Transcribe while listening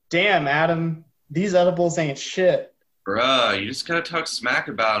Damn, Adam, these edibles ain't shit. Bruh, you just gotta talk smack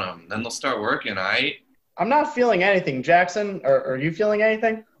about them. Then they'll start working, alright? I'm not feeling anything. Jackson, are you feeling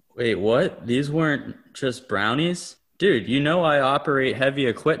anything? Wait, what? These weren't just brownies? Dude, you know I operate heavy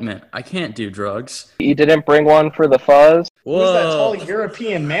equipment. I can't do drugs. You didn't bring one for the fuzz? Who's that tall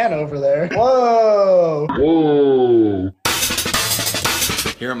European man over there? Whoa! Whoa!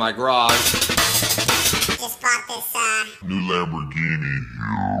 Here in my garage. Just bought this, new Lamborghini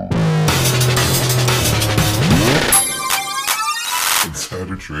here.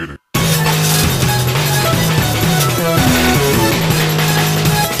 Insider trading.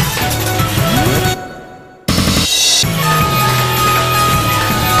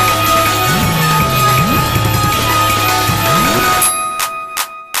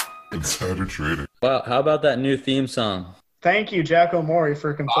 Insider trading. Wow, how about that new theme song? Thank you, Jack O'Mori,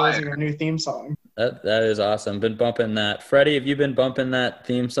 for composing our new theme song. That is awesome. Been bumping that. Freddie, have you been bumping that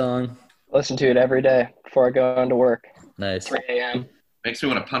theme song? Listen to it every day before I go into work. Nice. 3 a.m. Makes me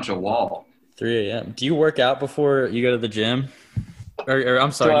want to punch a wall. 3 a.m. Do you work out before you go to the gym? Or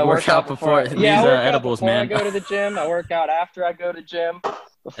I'm sorry, Do I you work out before these edibles, man. I work out before I go to the gym. I work out after I go to gym.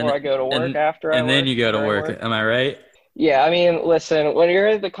 Before I go to work, after I work. And then you go to work. Am I right? Yeah, I mean, listen, when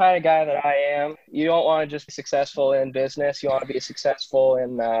you're the kind of guy that I am, you don't want to just be successful in business. You want to be successful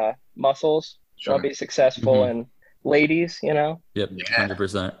in muscles. You want to be successful in ladies, you know? Yep,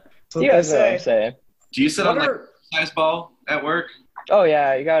 100%. So You guys know what I'm saying. Do you sit on like an exercise ball at work? Oh,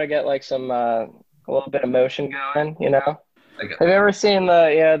 yeah, you got to get like some, a little bit of motion going, you know? Have you ever seen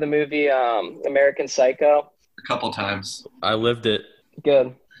the movie American Psycho? A couple times. I lived it.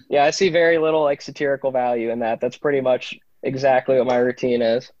 Good. Yeah, I see very little like satirical value in that. That's pretty much exactly what my routine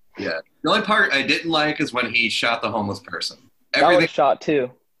is. Yeah. The only part I didn't like is when he shot the homeless person. That was shot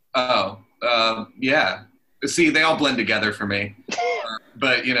too. Oh, yeah. See, they all blend together for me.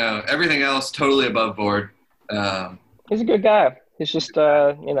 But, you know, everything else totally above board. He's a good guy. He's just,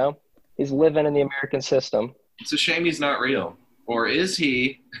 you know, he's living in the American system. It's a shame he's not real. Or is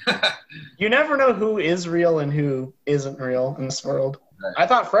he? You never know who is real and who isn't real in this world. Right. I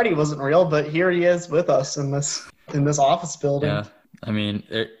thought Freddie wasn't real, but here he is with us in this office building. Yeah, I mean,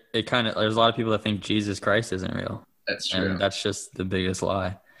 it kind of, there's a lot of people that think Jesus Christ isn't real. That's true. And that's just the biggest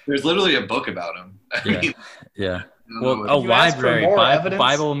lie. There's literally a book about him. Yeah. Well, a library.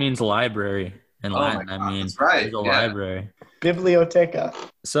 Bible means library in Latin. God, I mean, that's right. It's a library. Biblioteca.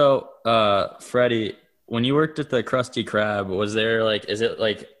 So, Freddie, when you worked at the Krusty Krab, was there is it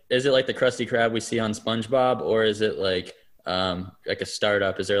like the Krusty Krab we see on SpongeBob, or is it like a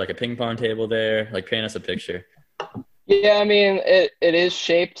startup? Is there like a ping pong table there? Like, paint us a picture. Yeah, I mean, it is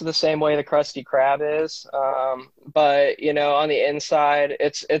shaped the same way the Krusty Krab is, but you know, on the inside,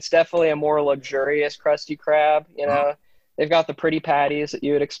 it's definitely a more luxurious Krusty Krab. You know, they've got the pretty patties that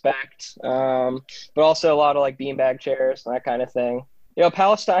you would expect, but also a lot of like beanbag chairs and that kind of thing. You know,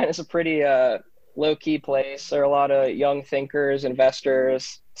 Palestine is a pretty low-key place. There are a lot of young thinkers,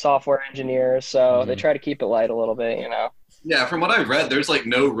 investors, software engineers, so they try to keep it light a little bit. You know. Yeah, from what I've read, there's like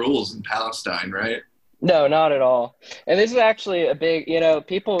no rules in Palestine, right? No, not at all. And this is actually a big, you know,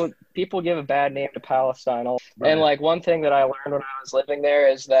 people give a bad name to Palestine. And like one thing that I learned when I was living there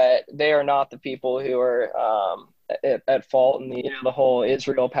is that they are not the people who are at fault in the whole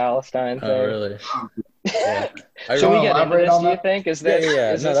Israel-Palestine thing. Oh, really? Yeah. Should we get into this, do you think? Is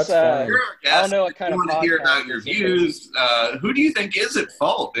this, that's fine. You're a guest. I don't know what kind of want to hear about your views. Who do you think is at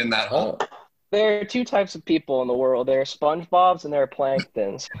fault in that whole? There are two types of people in the world. There are SpongeBobs and there are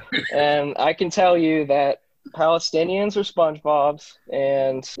Planktons. And I can tell you that Palestinians are SpongeBobs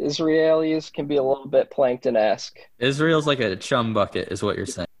and Israelis can be a little bit Plankton-esque. Israel's like a chum bucket is what you're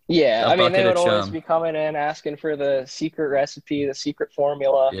saying. Yeah, I mean, they would always chum. be coming in asking for the secret recipe, the secret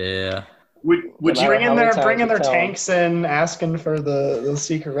formula. Yeah. Would you bring in their tanks in asking for the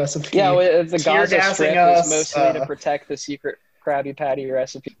secret recipe? Yeah, the Gaza Strip us, is mostly to protect the secret Krabby Patty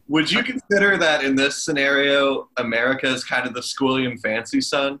recipe. Would you consider that in this scenario, America is kind of the Squilliam fancy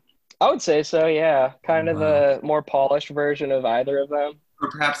son? I would say so, yeah. Kind of the more polished version of either of them. Or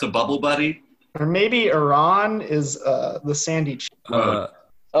perhaps a bubble buddy? Or maybe Iran is the sandy cheek.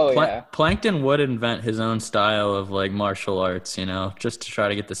 Yeah. Plankton would invent his own style of like martial arts, you know, just to try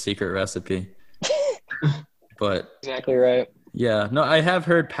to get the secret recipe. But exactly right. Yeah, no, I have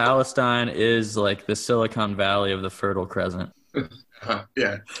heard Palestine is like the Silicon Valley of the Fertile Crescent.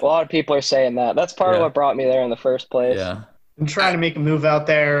 Yeah. A lot of people are saying that. That's part of what brought me there in the first place. Yeah. I'm trying to make a move out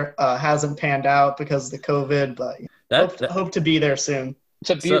there. Hasn't panned out because of the COVID, but hope to be there soon. It's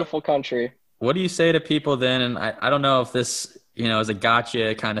a beautiful country. What do you say to people then? And I don't know if this, you know, is a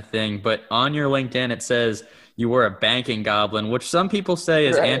gotcha kind of thing, but on your LinkedIn, it says you were a banking goblin, which some people say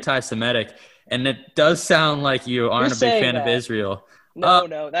is Right. anti-Semitic, and it does sound like you aren't Who's a big saying fan of that? Israel.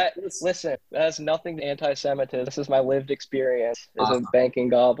 No, listen, that has nothing to anti-Semitism. This is my lived experience as a banking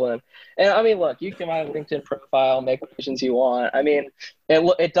goblin. And I mean, look, you can my LinkedIn profile, make what decisions you want. I mean,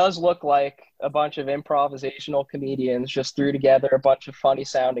 it does look like a bunch of improvisational comedians just threw together a bunch of funny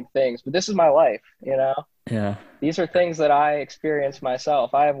sounding things, but this is my life, you know? Yeah. These are things that I experienced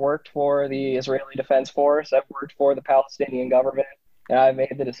myself. I have worked for the Israeli Defense Force. I've worked for the Palestinian government, and I've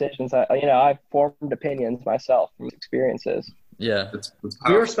made the decisions. I've formed opinions myself from experiences. Yeah. It's We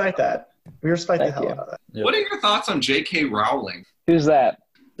powerful. respect that. We respect the Thank hell you. out of that. Yep. What are your thoughts on J.K. Rowling? Who's that?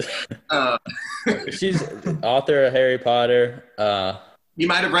 Uh, She's author of Harry Potter. you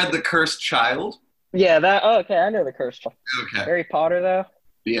might have read The Cursed Child. Yeah, that. Oh, okay, I know the cursed one. Okay. Harry Potter, though.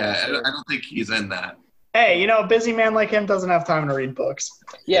 Yeah, I don't think he's in that. Hey, a busy man like him doesn't have time to read books.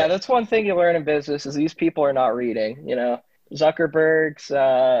 Yeah, that's one thing you learn in business is these people are not reading. Zuckerberg's,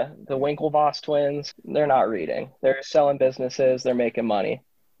 the Winklevoss twins, they're not reading. They're selling businesses. They're making money.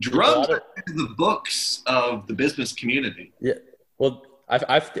 Drugs are in the books of the business community. Yeah. Well,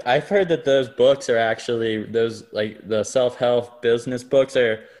 I've heard that those books are actually like the self-help business books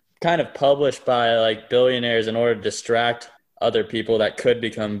are kind of published by like billionaires in order to distract other people that could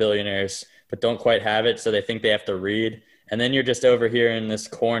become billionaires but don't quite have it, so they think they have to read. And then you're just over here in this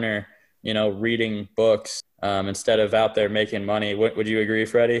corner, reading books instead of out there making money. Would you agree,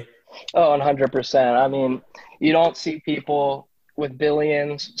 Freddie? Oh, 100%. I mean, you don't see people with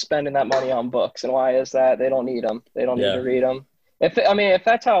billions spending that money on books. And why is that? They don't need them. They don't need to read them. If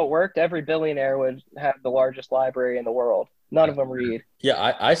that's how it worked, every billionaire would have the largest library in the world. None of them read.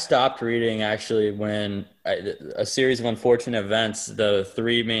 Yeah, I stopped reading actually when a series of unfortunate events, the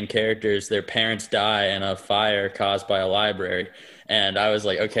three main characters, their parents die in a fire caused by a library. And I was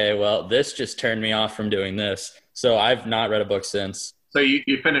like, okay, well, this just turned me off from doing this. So I've not read a book since. So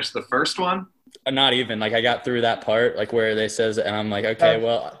you finished the first one? Not even. Like, I got through that part, like where they says, and I'm like, okay,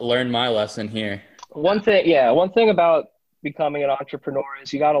 well, learn my lesson here. One thing about becoming an entrepreneur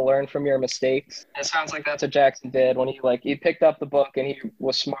is you got to learn from your mistakes. It sounds like that's what Jackson did when he picked up the book and he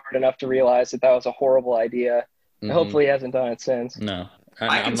was smart enough to realize that was a horrible idea. Mhm. Hopefully he hasn't done it since. No,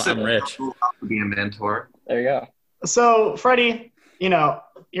 I I'm consider rich. myself to be a mentor. There you go. So, Freddie, you're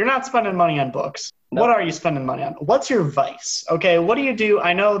not spending money on books. No. What are you spending money on? What's your vice? Okay, what do you do?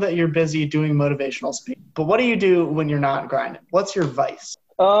 I know that you're busy doing motivational speaking, but what do you do when you're not grinding? What's your vice?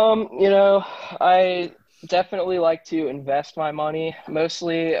 I definitely like to invest my money.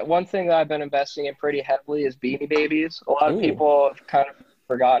 Mostly, one thing that I've been investing in pretty heavily is Beanie Babies. A lot of people have kind of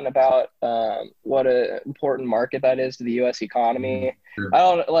forgotten about what an important market that is to the U.S. economy. Sure. I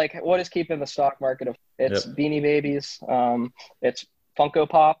don't what is keeping the stock market. It's Beanie Babies. It's Funko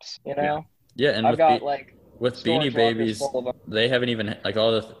Pops. Yeah, and I've got with storage Beanie lockers Babies, full of them. they haven't even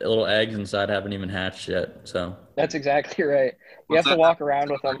all the little eggs inside haven't even hatched yet. So That's exactly right. You What's have to that? walk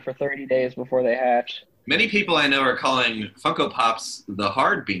around with them for 30 days before they hatch. Many people I know are calling Funko Pops the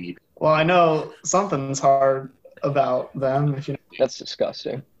hard beanie. Well, I know something's hard about them. That's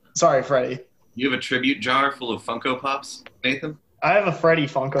disgusting. Sorry, Freddie. You have a tribute jar full of Funko Pops, Nathan? I have a Freddie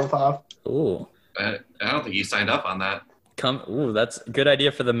Funko Pop. ooh, I don't think you signed up on that. that's a good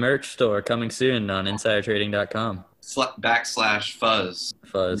idea for the merch store coming soon on insidertrading.com. /fuzz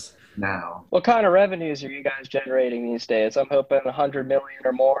Fuzz. now. What kind of revenues are you guys generating these days? I'm hoping 100 million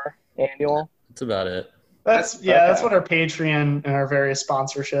or more annual. That's about it. That's what our Patreon and our various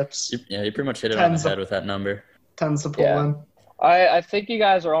sponsorships You pretty much hit it on the Tens of- head with that number. tends to pull Yeah. in. I think you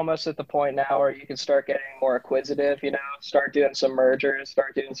guys are almost at the point now where you can start getting more acquisitive, start doing some mergers,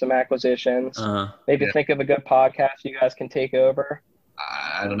 start doing some acquisitions. Maybe Yeah. think of a good podcast you guys can take over.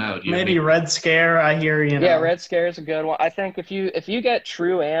 I don't know. Do you Maybe Red Scare. I hear Yeah, Red Scare is a good one. I think if you get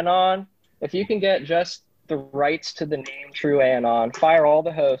True Anon, if you can get just the rights to the name True Anon, fire all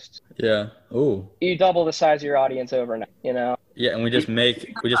the hosts, Yeah. Ooh. you double the size of your audience overnight, Yeah, and we just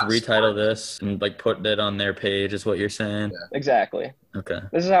retitle this and put it on their page is what you're saying. Exactly. Okay.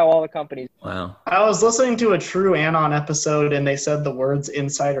 This is how all the companies. Wow. I was listening to a True Anon episode and they said the words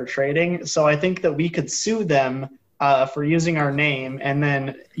insider trading. So I think that we could sue them for using our name and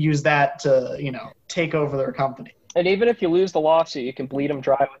then use that to, take over their company. And even if you lose the lawsuit, you can bleed them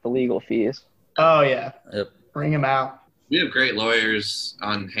dry with the legal fees. Oh, yeah. Yep. Bring them out. We have great lawyers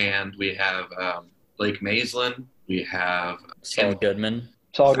on hand. We have Blake Maislin. We have Saul Goodman,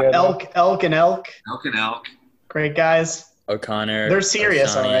 It's all good. Elk and Elk. Elk and Elk, Great guys. O'Connor. They're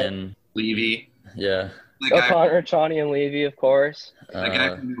serious, Orsani, all right. and Levy. yeah. The guy, O'Connor, Chani, and Levy, of course. the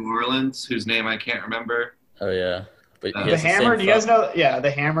guy from New Orleans, whose name I can't remember. Oh yeah. But he The The has Hammer. same Do you guys fu- know? Yeah, the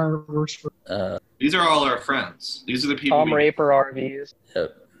Hammer works for. These are all our friends. These are the people. Tom Raper RVs.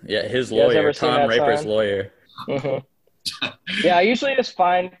 Yeah, his You guys lawyer, ever seen Tom that Raper's sign? lawyer. Yeah, I usually just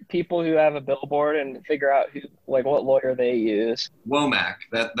find people who have a billboard and figure out what lawyer they use. Womack.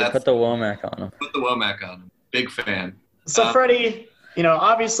 They That's put the Womack on him. put the Womack on him. Big fan. So, Freddie,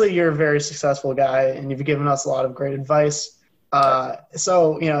 obviously you're a very successful guy, and you've given us a lot of great advice.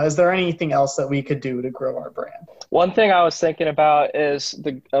 So, is there anything else that we could do to grow our brand? One thing I was thinking about is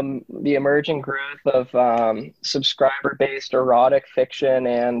the emerging growth of subscriber-based erotic fiction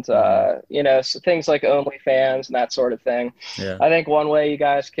and so things like OnlyFans and that sort of thing. Yeah. I think one way you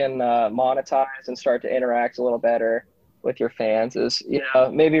guys can monetize and start to interact a little better with your fans is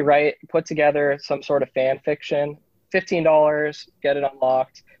maybe put together some sort of fan fiction. $15, get it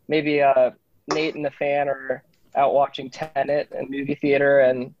unlocked. Maybe Nate and the fan are out watching Tenet in movie theater,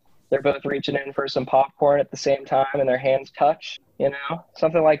 and they're both reaching in for some popcorn at the same time, and their hands touch.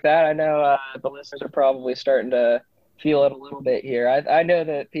 Something like that. I know the listeners are probably starting to feel it a little bit here. I know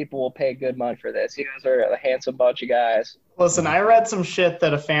that people will pay good money for this. You guys are a handsome bunch of guys. Listen, I read some shit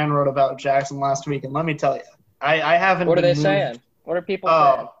that a fan wrote about Jackson last week, and let me tell you, I haven't. What are been they moved. saying? What are people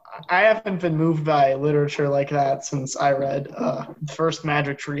saying? I haven't been moved by literature like that since I read the first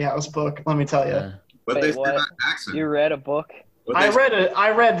Magic Treehouse book. Let me tell you. Yeah. What Wait, they say what? about Jackson? You read a book? What they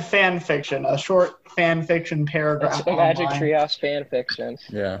I read fan fiction, a short fan fiction paragraph. It's a Magic online. Treehouse fan fiction.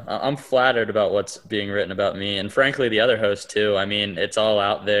 Yeah, I'm flattered about what's being written about me, and frankly, the other hosts too. I mean, it's all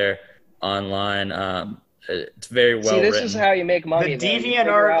out there online. It's very well See, this written. is how you make money. The though. You deviant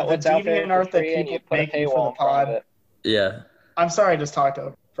figure art- out the what's out there deviant for art that free and people you put a make for the paywall in front of pod. it. Yeah, I'm sorry, I just talked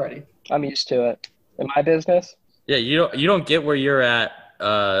over Freddie. I'm used to it. In my business, yeah. You don't get where you're at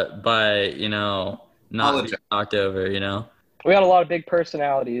by not Apologize. being knocked over. we got a lot of big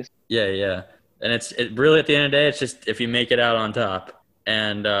personalities. Yeah. And it really at the end of the day, it's just if you make it out on top,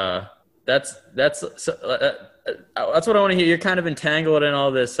 and that's what I want to hear. You're kind of entangled in all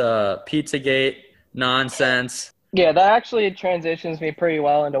this Pizzagate nonsense. Yeah, that actually transitions me pretty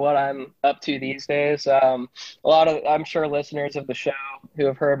well into what I'm up to these days. I'm sure listeners of the show who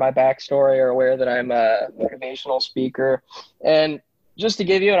have heard my backstory are aware that I'm a motivational speaker. And just to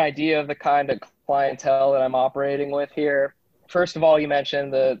give you an idea of the kind of clientele that I'm operating with here, first of all, you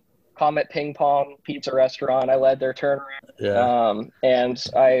mentioned the Comet Ping Pong Pizza Restaurant. I led their turnaround. Yeah. And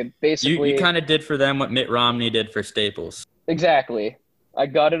I basically... You kind of did for them what Mitt Romney did for Staples. Exactly. I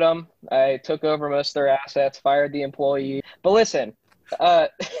gutted them. I took over most of their assets, fired the employee. But listen,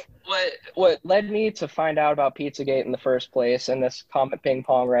 what led me to find out about Pizzagate in the first place and this Comet Ping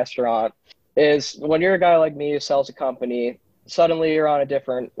Pong restaurant is when you're a guy like me who sells a company, suddenly you're on a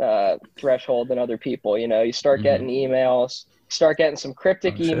different threshold than other people. You start getting emails, start getting some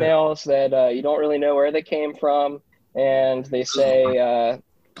cryptic emails that you don't really know where they came from. And they say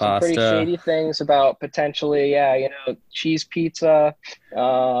some pretty shady things about potentially, cheese pizza,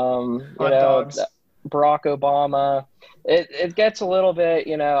 dogs. Barack Obama. It gets a little bit,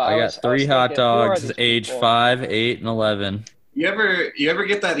 I got 3 hot dogs, age people? 5, 8, and 11. You ever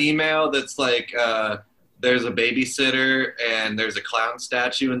get that email that's like there's a babysitter and there's a clown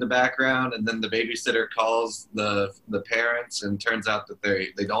statue in the background, and then the babysitter calls the parents and turns out that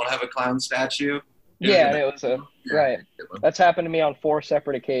they don't have a clown statue? Yeah, it was right. That's happened to me on 4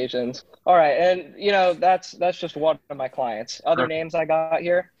 separate occasions. All right, and that's just one of my clients. Other names I got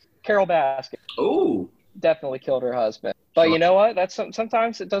here: Carol Baskin. Oh, Definitely killed her husband. But you know what? That's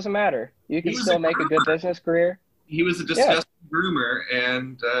sometimes it doesn't matter. You can still make a good business career. He was a disgusting groomer,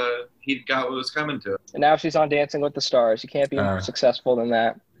 and he got what was coming to him. And now she's on Dancing with the Stars. You can't be more successful than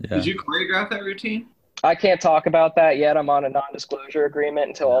that. Yeah. Did you choreograph that routine? I can't talk about that yet. I'm on a non-disclosure agreement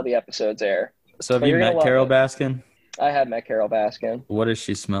until all the episodes air. So have But you you're gonna met love Carol it. Baskin? I had met Carol Baskin. What does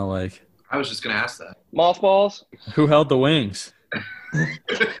she smell like? I was just going to ask that. Mothballs? Who held the wings?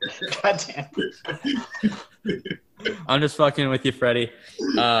 God damn. I'm just fucking with you, Freddie.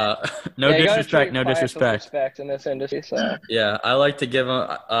 No You gotta disrespect, treat no clients with disrespect. respect in this industry. So. Yeah, I like to give them,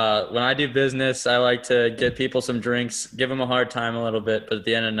 when I do business, I like to get people some drinks, give them a hard time a little bit, but at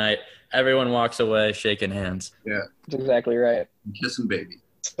the end of the night, everyone walks away shaking hands. Yeah, That's exactly right. kissing baby.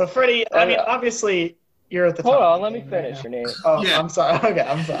 So, Freddie, I mean, obviously, you're at the top. Hold on, of let the me game right finish now. your name. Oh, Yeah. I'm sorry. Okay,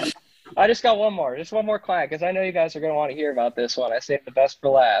 I'm sorry. I just got one more client because I know you guys are going to want to hear about this one. I saved the best for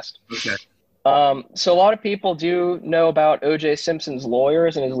last. Okay. So a lot of people do know about O.J. Simpson's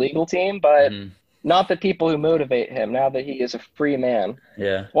lawyers and his legal team, but not the people who motivate him now that he is a free man.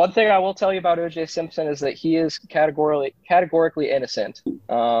 Yeah. One thing I will tell you about O.J. Simpson is that he is categorically innocent.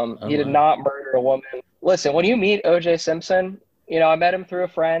 He did not murder a woman. Listen, when you meet O.J. Simpson, I met him through a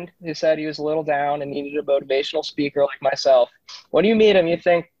friend who said he was a little down and needed a motivational speaker like myself. When you meet him, you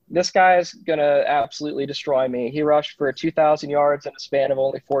think this guy's going to absolutely destroy me. He rushed for 2,000 yards in a span of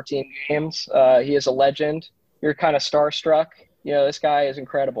only 14 games. He is a legend. You're kind of starstruck. You know, this guy is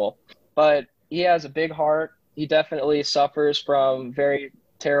incredible. But he has a big heart. He definitely suffers from very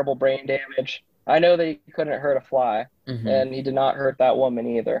terrible brain damage. I know that he couldn't hurt a fly, and he did not hurt that woman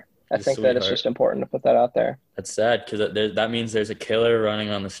either. I think that it's just important to put that out there. That's sad because that means there's a killer running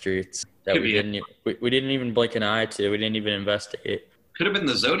on the streets that we didn't even blink an eye to. We didn't even investigate. Could have been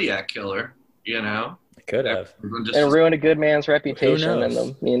the Zodiac killer, you know? It could have. And ruined a good man's reputation in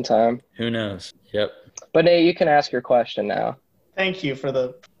the meantime. Who knows? Yep. But Nate, you can ask your question now. Thank you for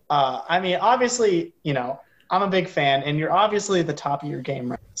the I mean, obviously, you know, I'm a big fan, and you're obviously at the top of your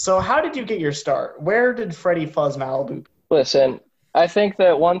game. Right? So how did you get your start? Where did Freddie Fuzz Malibu? Listen, I think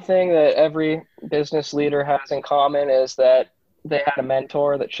that one thing that every business leader has in common is that they had a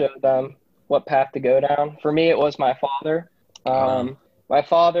mentor that showed them what path to go down. For me, it was my father. My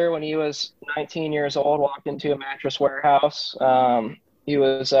father, when he was 19 years old, walked into a mattress warehouse. He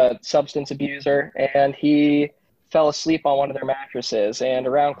was a substance abuser, and he fell asleep on one of their mattresses. And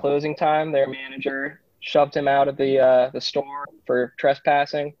around closing time, their manager shoved him out of the store for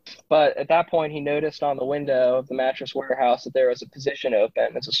trespassing. But at that point, he noticed on the window of the mattress warehouse that there was a position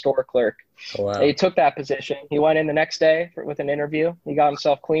open as a store clerk. Oh, wow. He took that position. He went in the next day with an interview. He got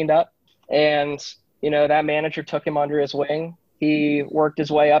himself cleaned up. And, you know, that manager took him under his wing. He worked his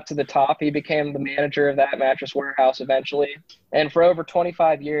way up to the top. He became the manager of that mattress warehouse eventually. And for over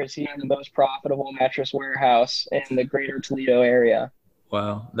 25 years, he had the most profitable mattress warehouse in the greater Toledo area.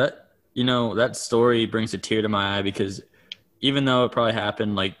 Wow. That story brings a tear to my eye because even though it probably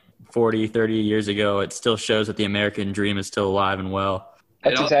happened like 40, 30 years ago, it still shows that the American dream is still alive and well.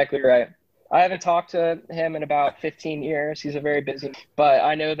 That's exactly right. I haven't talked to him in about 15 years. He's a very busy man, but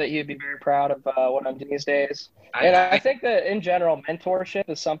I know that he'd be very proud of what I'm doing these days. I think that in general, mentorship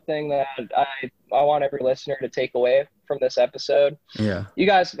is something that I want every listener to take away from this episode. Yeah. You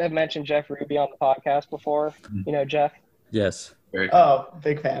guys have mentioned Jeff Ruby on the podcast before. You know Jeff? Yes. Very cool. Oh,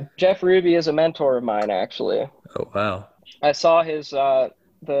 big fan. Jeff Ruby is a mentor of mine, actually. Oh, wow. I saw his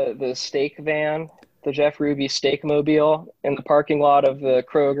the steak van, the Jeff Ruby steak mobile, in the parking lot of the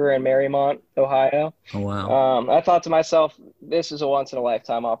Kroger in Marymount, Ohio. Oh, wow. I thought to myself, this is a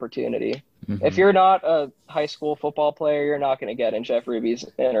once-in-a-lifetime opportunity. Mm-hmm. If you're not a high school football player, you're not going to get in Jeff Ruby's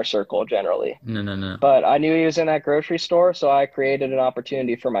inner circle generally. No. But I knew he was in that grocery store, so I created an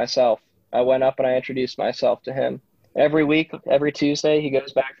opportunity for myself. I went up and I introduced myself to him. Every week, every Tuesday, he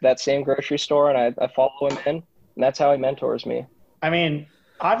goes back to that same grocery store, and I follow him in, and that's how he mentors me. I mean,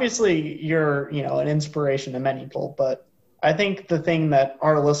 obviously you're, an inspiration to many people, but I think the thing that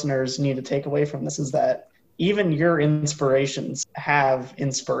our listeners need to take away from this is that even your inspirations have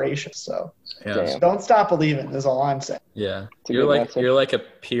inspiration. So don't stop believing is all I'm saying. Yeah. You're like a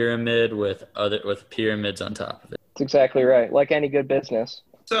pyramid with pyramids on top of it. That's exactly right. Like any good business.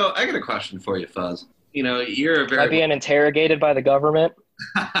 So I got a question for you, Fuzz. You're a very... Am I being interrogated by the government?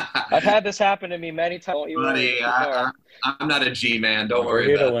 I've had this happen to me many times. Buddy, I'm not a G-man. Don't worry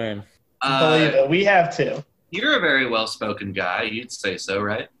We're here about to learn. Believe it. We have to. You're a very well-spoken guy. You'd say so,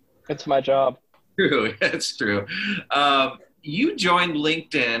 right? It's my job. True. It's true. You joined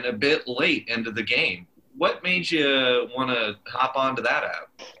LinkedIn a bit late into the game. What made you want to hop onto that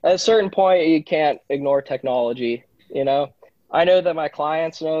app? At a certain point, you can't ignore technology, I know that my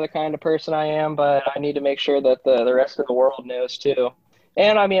clients know the kind of person I am, but I need to make sure that the rest of the world knows too.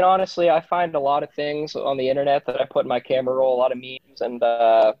 And I mean, honestly, I find a lot of things on the internet that I put in my camera roll, a lot of memes and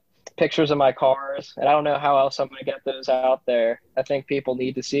pictures of my cars. And I don't know how else I'm going to get those out there. I think people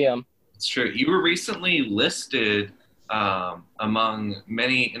need to see them. It's true. You were recently listed among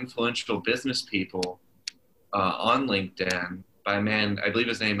many influential business people on LinkedIn by a man, I believe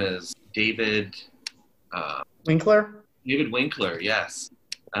his name is David Winkler? David Winkler, yes.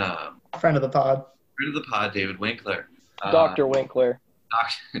 Friend of the pod. David Winkler. Dr. Winkler.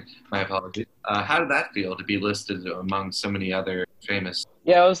 My apologies. How did that feel to be listed among so many other famous?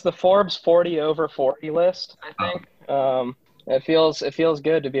 Yeah, it was the Forbes 40 over 40 list, I think. It feels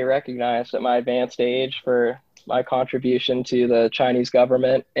good to be recognized at my advanced age for my contribution to the Chinese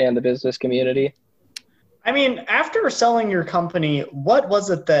government and the business community. I mean, after selling your company, what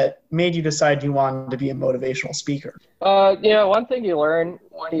was it that made you decide you wanted to be a motivational speaker? One thing you learn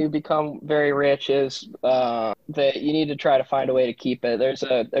when you become very rich is that you need to try to find a way to keep it. There's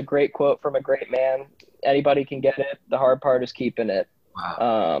a great quote from a great man. Anybody can get it. The hard part is keeping it.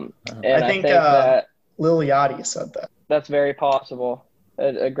 Wow. And I think that Lil Yachty said that. That's very possible.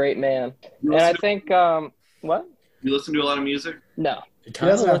 A great man. And I think, what? You listen to a lot of music? No. It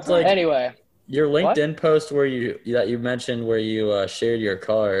kind of looks like Anyway. Your LinkedIn post where you mentioned where you shared your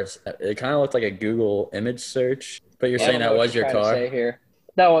cars, it kind of looked like a Google image search, but you're saying that was your car? Say here.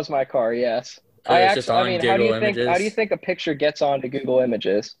 That was my car, yes. So it's just on Google how do you Images? think a picture gets onto Google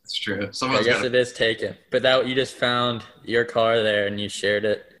Images? It's true. I guess it is taken. But you just found your car there and you shared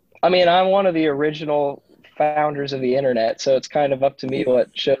it. I mean, I'm one of the original founders of the internet, so it's kind of up to me what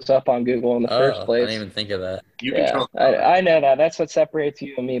shows up on Google in the first place. I didn't even think of that. You control. I know that. That's what separates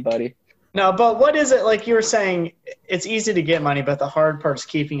you and me, buddy. No, but what is it, like you were saying, it's easy to get money, but the hard part's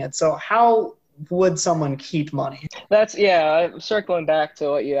keeping it. So how would someone keep money? I'm circling back to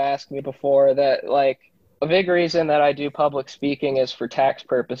what you asked me before, that like a big reason that I do public speaking is for tax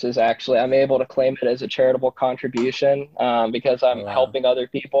purposes. Actually, I'm able to claim it as a charitable contribution because I'm helping other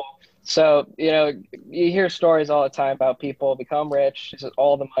people. So, you hear stories all the time about people become rich,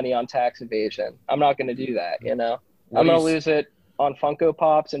 all the money on tax evasion. I'm not going to do that, I'm going to lose it on Funko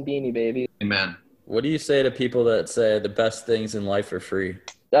Pops and Beanie Babies. Amen. What do you say to people that say the best things in life are free?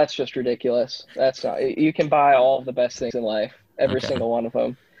 That's just ridiculous. That's not. You can buy all of the best things in life, every single one of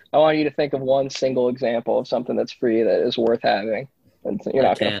them. I want you to think of one single example of something that's free that is worth having, and you're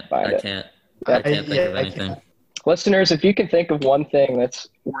not going to find it. I can't think of anything. Listeners, if you can think of one thing that's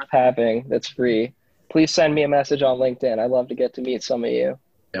worth having that's free, please send me a message on LinkedIn. I'd love to get to meet some of you.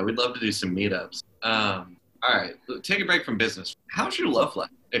 Yeah, we'd love to do some meetups. All right, take a break from business. How's your love life,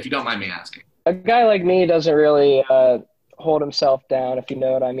 if you don't mind me asking? A guy like me doesn't really hold himself down, if you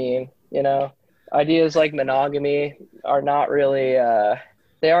know what I mean. Ideas like monogamy are not really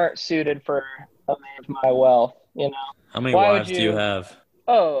they aren't suited for a man of my wealth. How many wives do you have?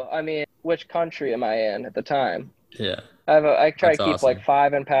 Oh, I mean, which country am I in at the time? Yeah. I try That's to keep awesome. like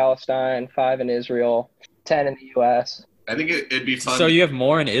 5 in Palestine, 5 in Israel, 10 in the U.S. I think it'd be fun. So you have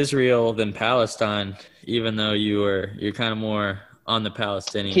more in Israel than Palestine, even though you're kind of more on the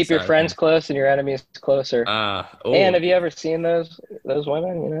Palestinian Keep your side, friends close and your enemies closer. Oh. And have you ever seen those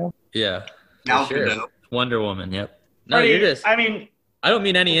women, Yeah. Gal Sure. Gadot. Wonder Woman, yep. No, Freddie, you're just... I don't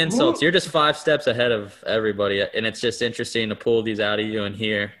mean any insults. You're just 5 steps ahead of everybody, and it's just interesting to pull these out of you and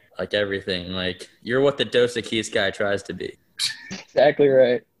hear, like, everything. Like, you're what the Dos Equis guy tries to be. Exactly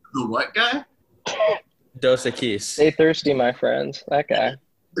right. The what guy? Dos Equis. Stay thirsty, my friends. That guy.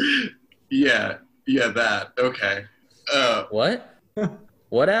 Yeah, that. Okay. What?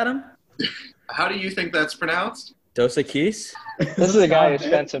 What, Adam? How do you think that's pronounced? Dos Equis? This is a guy who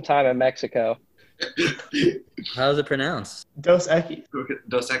spent some time in Mexico. How's it pronounced? Dos Equis.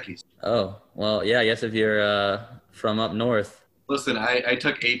 Dos Equis. Oh, well, yeah, I guess if you're from up north. Listen, I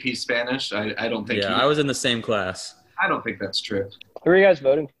took AP Spanish. I don't think. Yeah, I was in the same class. I don't think that's true. Who are you guys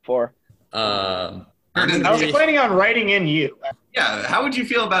voting for? I was planning on writing in you. Yeah, how would you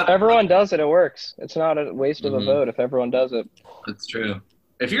feel about Everyone does it. It works. It's not a waste of a vote if everyone does it. That's true.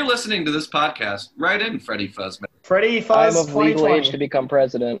 If you're listening to this podcast, write in Freddie Fuzzman. Freddie I'm Fuzz of legal 2020. age to become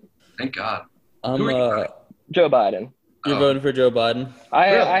president. Thank God. You're Joe Biden. voting for Joe Biden?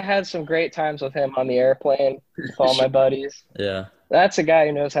 I had some great times with him on the airplane with all my buddies. Yeah. That's a guy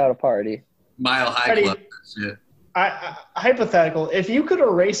who knows how to party. Mile High Freddie, Club. Shit. Hypothetical, if you could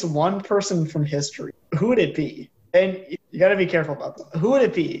erase one person from history, who would it be? And you got to be careful about that. Who would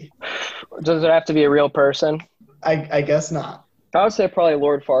it be? Does it have to be a real person? I guess not. I would say probably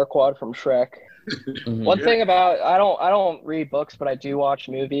Lord Farquaad from Shrek. Mhm. One thing about I don't read books, but I do watch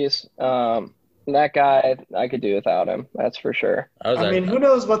movies. That guy, I could do without him. That's for sure. I mean, who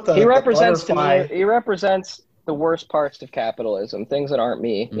knows what He represents to butterfly... me. He represents the worst parts of capitalism, things that aren't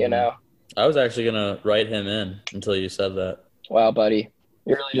me. You know. I was actually gonna write him in until you said that. Wow, buddy,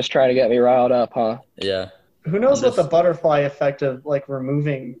 you're really just trying to get me riled up, huh? Yeah. Who knows what the butterfly effect of like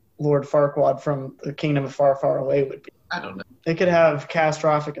removing Lord Farquaad from the Kingdom of Far, Far Away would be? I don't know. It could have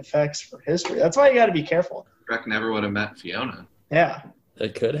catastrophic effects for history. That's why you got to be careful. Shrek never would have met Fiona. Yeah.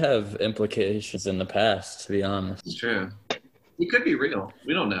 It could have implications in the past, to be honest. It's true. He could be real.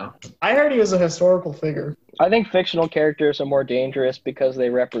 We don't know. I heard he was a historical figure. I think fictional characters are more dangerous because they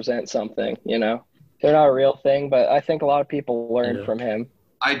represent something. You know, they're not a real thing, but I think a lot of people learn from him.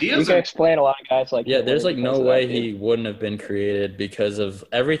 You Ideas can are explain a lot of guys like Yeah, Hitler there's like because no of way that. he wouldn't have been created because of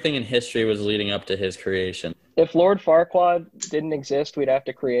everything in history was leading up to his creation. If Lord Farquaad didn't exist, we'd have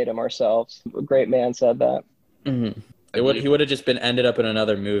to create him ourselves. A great man said that. Mm-hmm. He would have just been ended up in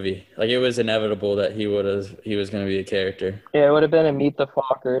another movie. Like it was inevitable that he was going to be a character. Yeah, it would have been a Meet the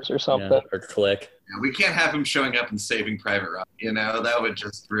Fockers or something. Yeah, or Click. we can't have him showing up and saving Private Ryan. You know, that would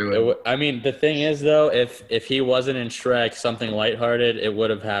just ruin. I mean, the thing is though, if he wasn't in Shrek, something lighthearted, it would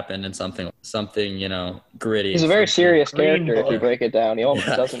have happened in something gritty. He's a very serious Green character if you Book. break it down. He almost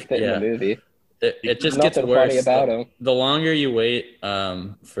doesn't fit in the movie. it just There's gets nothing worse. funny about him. The longer you wait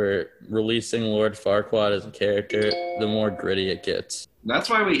for releasing Lord Farquaad as a character, the more gritty it gets. That's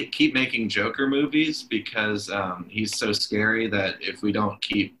why we keep making Joker movies, because he's so scary that if we don't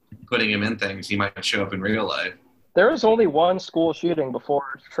keep putting him in things, he might show up in real life. There was only one school shooting before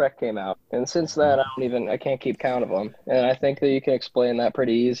Shrek came out, and since then I can't keep count of them. And I think that you can explain that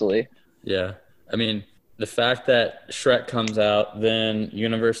pretty easily. Yeah, I mean, the fact that Shrek comes out, then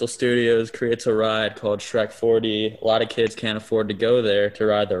Universal Studios creates a ride called Shrek 4D. A lot of kids can't afford to go there to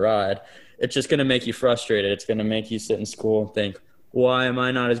ride the ride. It's just going to make you frustrated. It's going to make you sit in school and think, why am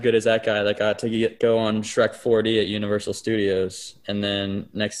I not as good as that guy that got to go on Shrek 4D at Universal Studios? And then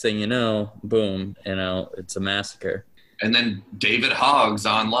next thing you know, boom, it's a massacre. And then David Hogg's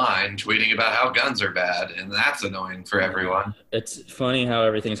online tweeting about how guns are bad, and that's annoying for everyone. It's funny how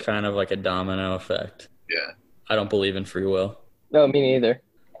everything's kind of like a domino effect. Yeah. I don't believe in free will. No, me neither.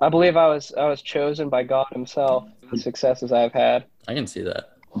 I believe I was chosen by God himself. The successes I've had. I can see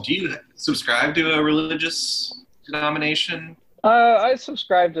that. Do you subscribe to a religious denomination? I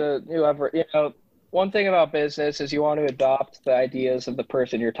subscribe to whoever, one thing about business is you want to adopt the ideas of the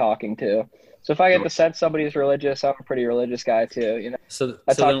person you're talking to. So if I get the sense somebody's religious, I'm a pretty religious guy too,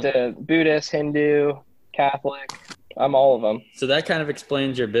 I talk to Buddhist, Hindu, Catholic, I'm all of them. So that kind of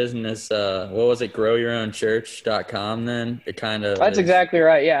explains your business. What was it, growyourownchurch.com then? It kind of That's exactly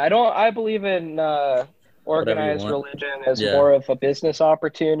right. Yeah, I believe in organized religion as more of a business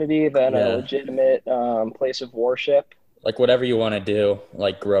opportunity than a legitimate place of worship. Like whatever you want to do,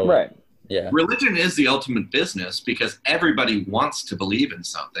 like grow it. Right. Yeah. Religion is the ultimate business because everybody wants to believe in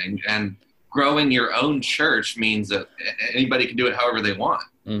something, and growing your own church means that anybody can do it however they want.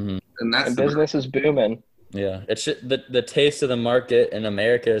 Mm-hmm. And business is booming. Yeah, it's just the taste of the market in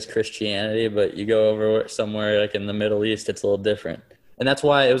America is Christianity, but you go over somewhere like in the Middle East, it's a little different. And that's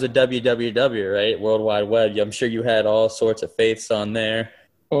why it was a WWW, right? World Wide Web. I'm sure you had all sorts of faiths on there.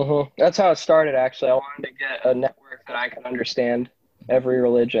 Mm-hmm. That's how it started, actually. I wanted to get a network that I can understand every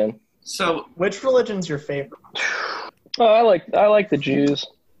religion. So, which religion's your favorite? Oh, I like the Jews.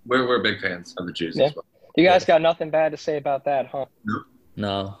 We're big fans of the Jews as well. You guys got nothing bad to say about that, huh?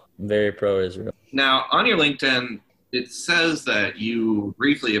 No, I'm very pro-Israel. Now, on your LinkedIn, it says that you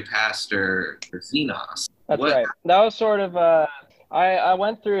briefly a pastor for Xenos. That's right. That was sort of I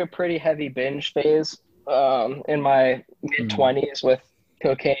went through a pretty heavy binge phase in my mid-20s with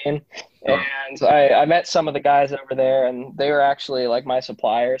cocaine. And I met some of the guys over there, and they were actually like my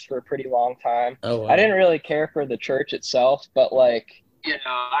suppliers for a pretty long time. Oh, wow. I didn't really care for the church itself, but I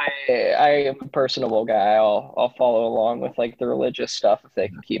am a personable guy. I'll follow along with like the religious stuff if they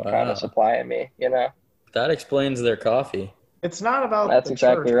can keep kind of supplying me, That explains their coffee. It's not about That's the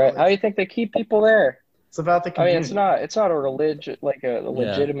exactly church, right. How do you think they keep people there? It's about the community. I mean, it's not a religion, like a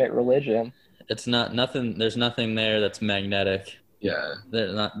legitimate religion. It's not nothing. There's nothing there that's magnetic. Yeah.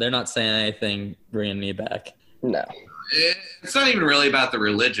 They're not saying anything bringing me back. No. It's not even really about the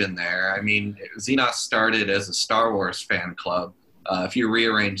religion there. I mean, Xenos started as a Star Wars fan club. If you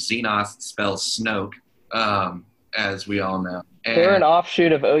rearrange Xenos, it spells Snoke, as we all know. And they were an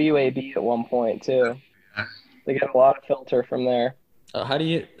offshoot of OUAB at one point too. They get a lot of filter from there. How do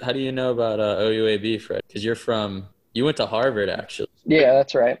you know about OUAB, Fred? Because you went to Harvard, actually. Yeah,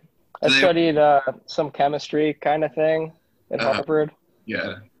 that's right. I studied some chemistry kind of thing at Harvard.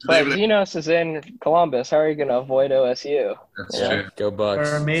 Yeah. But Xenos is in Columbus. How are you going to avoid OSU? That's true. Go Bucks.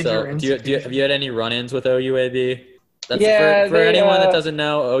 They're a major Have you had any run-ins with OUAB? For they, anyone that doesn't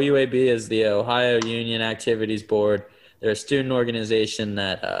know, OUAB is the Ohio Union Activities Board. They're a student organization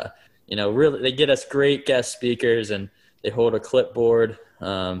that, really they get us great guest speakers, and they hold a clipboard,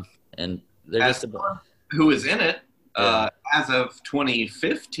 and they're just who is in it. As of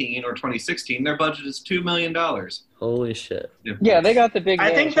 2015 or 2016, their budget is $2 million. Holy shit! Yeah, they got the big.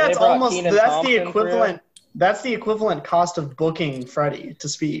 I think that's the equivalent. That's the equivalent cost of booking Freddie to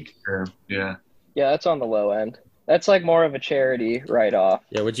speak. Sure. Yeah. Yeah, that's on the low end. That's like more of a charity write-off.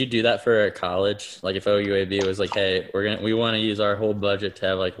 Yeah, would you do that for a college? Like if OUAB was like, "Hey, we want to use our whole budget to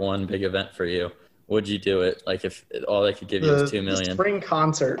have like one big event for you," would you do it? Like if all they could give you is $2 million? The spring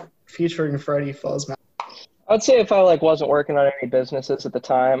concert featuring Freddie Fuzzman. I'd say if I wasn't working on any businesses at the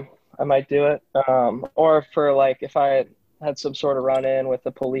time, I might do it. Or for if I had some sort of run-in with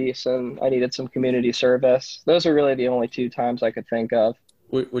the police and I needed some community service. Those are really the only two times I could think of.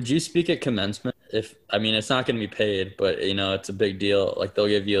 Would you speak at commencement? It's not going to be paid, but it's a big deal. Like they'll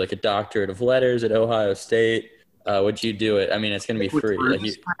give you like a doctorate of letters at Ohio State. Would you do it? I mean, it's going to be free.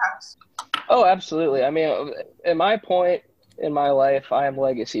 Perhaps? Oh, absolutely. I mean, at my point in my life, I am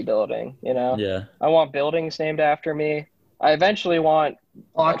legacy building, Yeah. I want buildings named after me. I eventually want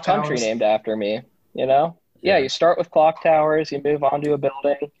Clock country towers. named after me. You know? Yeah, you start with clock towers, you move on to a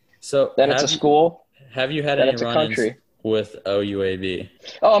building, So then it's a school, Have you had then any it's a run-ins country. with OUAB?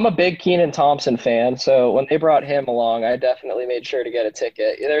 Oh, I'm a big Keenan Thompson fan, so when they brought him along, I definitely made sure to get a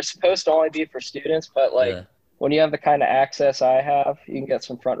ticket. They're supposed to only be for students, but like Yeah. when you have the kind of access I have, you can get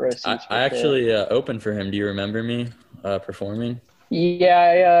some front row seats. I for sure. actually opened for him. Do you remember me performing?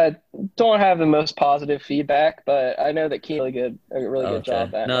 Yeah, I don't have the most positive feedback, but I know that Keenan did a really good Okay.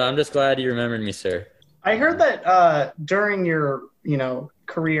 job that No, night. I'm just glad you remembered me, sir. I heard that during your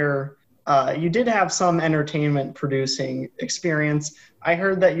career, you did have some entertainment producing experience. I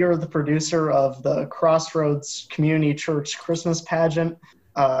heard that you're the producer of the Crossroads Community Church Christmas pageant.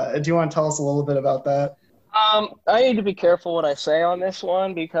 Do you want to tell us a little bit about that? I need to be careful what I say on this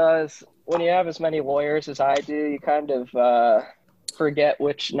one because when you have as many lawyers as I do, you kind of forget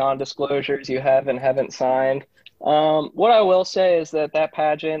which non-disclosures you have and haven't signed. What I will say is that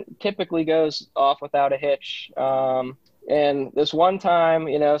pageant typically goes off without a hitch. And this one time,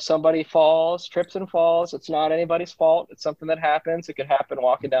 somebody trips and falls. It's not anybody's fault. It's something that happens. It could happen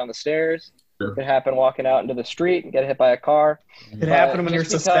walking down the stairs. It could happen walking out into the street and get hit by a car. It happened when you're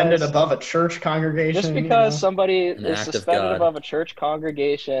just suspended because- above a church congregation. Just because somebody An is act of suspended God. above a church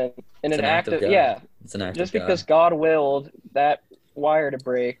congregation in It's an an act act of of, God. It's an act just of God. because God willed that wire to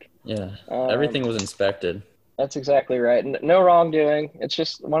break. Yeah. Um, Everything was inspected. That's exactly right. No wrongdoing. It's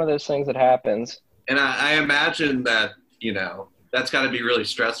just one of those things that happens. And I imagine that, that's got to be really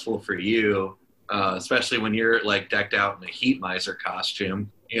stressful for you, especially when you're like decked out in a heat miser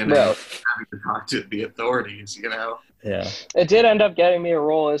costume, Right. having to talk to the authorities, Yeah. It did end up getting me a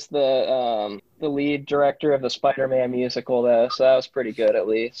role as the lead director of the Spider-Man musical, though, so that was pretty good at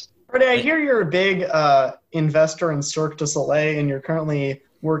least. Freddie, I hear you're a big investor in Cirque du Soleil, and you're currently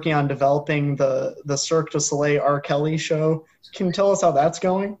working on developing the Cirque du Soleil R. Kelly show. Can you tell us how that's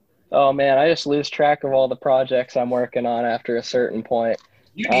going? Oh man, I just lose track of all the projects I'm working on after a certain point.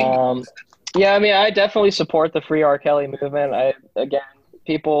 You need Yeah, I mean, I definitely support the Free R. Kelly movement. Again,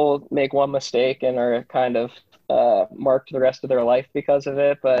 people make one mistake and are kind of marked the rest of their life because of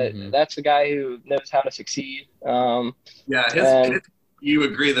it, but that's a guy who knows how to succeed. You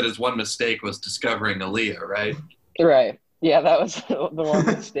agree that his one mistake was discovering Aaliyah, right? Right. Yeah, that was the one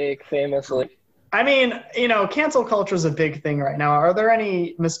mistake, famously. I mean, cancel culture is a big thing right now. Are there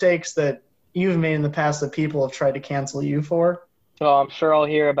any mistakes that you've made in the past that people have tried to cancel you for? Oh, I'm sure I'll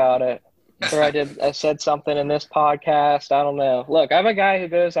hear about it. I'm sure I said something in this podcast. I don't know. Look, I'm a guy who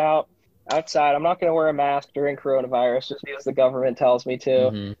goes outside. I'm not going to wear a mask during coronavirus just because the government tells me to.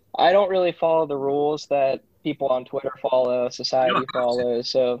 Mhm. I don't really follow the rules that people on Twitter follow, society You don't have to. follows.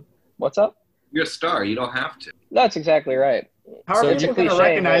 So, what's up? You're a star. You don't have to. That's exactly right. How are So people you- going to cliche,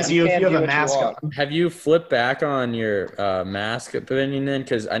 recognize but you you if can you have do a what you mask want. on? Have you flipped back on your mask opinion then?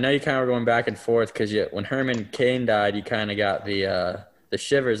 Because I know you kind of were going back and forth because when Herman Cain died, you kind of got the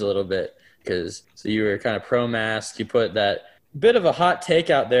shivers a little bit so you were kind of pro-mask. You put that bit of a hot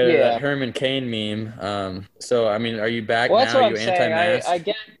take out there, Yeah. that Herman Cain meme. So, I mean, are you back Well, that's now? what Are I'm you saying. anti-mask?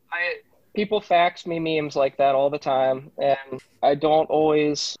 People fax me memes like that all the time, and I don't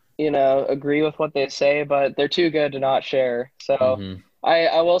always, agree with what they say, but they're too good to not share. So Mhm.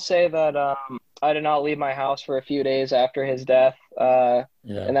 I will say that I did not leave my house for a few days after his death, Yeah.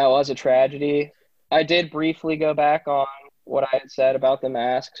 and that was a tragedy. I did briefly go back on what I had said about the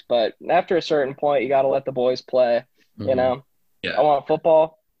masks, but after a certain point, you got to let the boys play. Mhm. Yeah. I want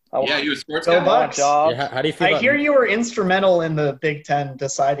football. Yeah, you a sports Go guy? Bucks. Job. Yeah, how do you feel I about hear you were instrumental in the Big Ten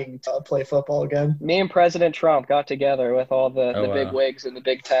deciding to play football again. Me and President Trump got together with all the Oh, big wow. wigs in the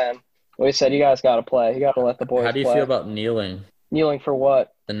Big Ten. We said, you guys got to play. You got to let the boys How do you play. feel about kneeling, Kneeling for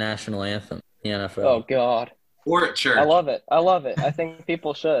what? the national anthem, the NFL? Oh, God. Or at church? I love it. I think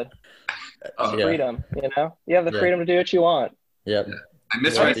people should. Oh, Yeah. Freedom, You have the Yeah. freedom to do what you want. Yep. I How do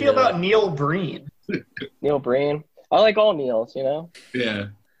misread. you feel about Neil Breen? Neil Breen. I like all Neils, Yeah.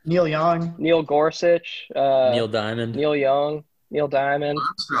 Neil Young? Neil Gorsuch, Neil Diamond? Neil Young, Neil Diamond,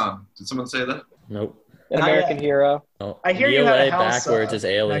 Armstrong. Did someone say that? Nope. an Not American yet. hero. Oh, I hear Neil you had A a house backwards is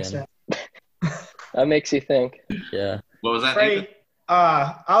alien. next to- That makes you think. Yeah. What was that? Nathan? Freddie,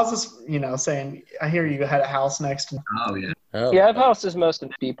 I was just, saying, I hear you had a house next to Oh, yeah. Oh, Yeah, I've houses most of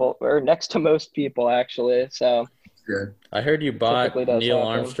the people, or next to most people, actually. So Good. I heard you bought Typically does Neil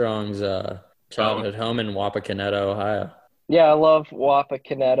happen. Armstrong's childhood home in Wapakoneta, Ohio. yeah, I love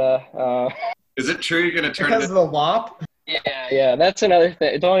Wapakoneta. Is it true you're going to turn because it of the WAP. Yeah, that's another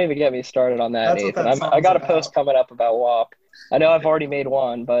thing. Don't even get me started on that, That's what Nathan. that song's I got a about. post coming up about WAP. I know I've already made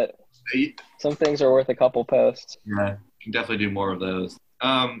one, but some things are worth a couple posts. Yeah, you can definitely do more of those.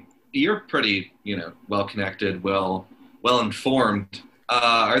 You're pretty, well connected, well informed.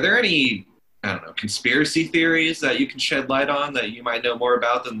 Are there any, I don't know, conspiracy theories that you can shed light on that you might know more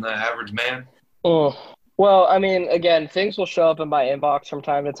about than the average man? Oh, well, I mean, again, things will show up in my inbox from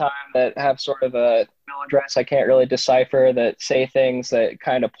time to time that have sort of a email address I can't really decipher that say things that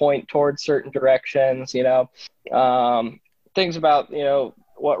kind of point towards certain directions, things about,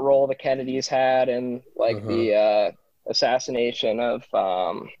 what role the Kennedys had in like the assassination of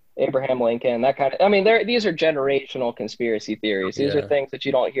Abraham Lincoln, that kind of, I mean, these are generational conspiracy theories. These are things that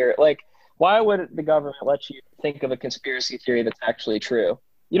you don't hear. Like, why would the government let you think of a conspiracy theory that's actually true?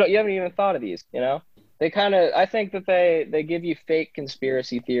 You haven't even thought of these, They kind of, I think that they give you fake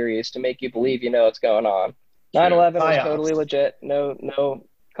conspiracy theories to make you believe what's going on. 9/11 was totally legit. No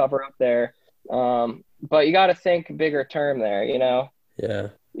cover up there. But you got to think bigger term there, Yeah.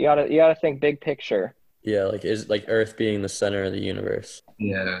 You gotta think big picture. Yeah, like is like Earth being the center of the universe.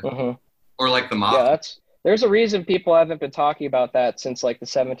 Yeah. Mm-hmm. Or like the moth. Yeah, there's a reason people haven't been talking about that since like the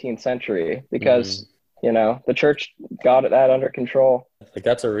 17th century because the church got that under control. Like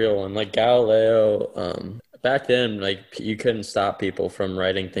that's a real one. Like Galileo, back then, like you couldn't stop people from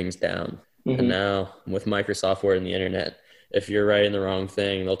writing things down. And now with Microsoft Word and the internet, if you're writing the wrong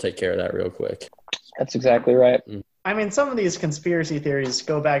thing, they'll take care of that real quick. That's exactly right. I mean, some of these conspiracy theories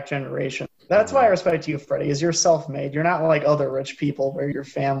go back generations. That's why I respect you, Freddie, is you're self-made. You're not like other rich people where your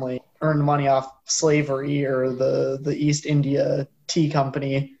family earned money off slavery or the East India Tea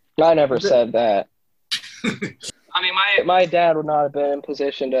Company. I never said that. I mean, my dad would not have been in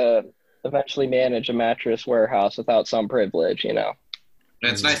position to eventually manage a mattress warehouse without some privilege, And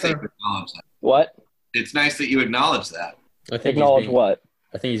it's nice that you acknowledge that. What? It's nice that you acknowledge that. Acknowledge what?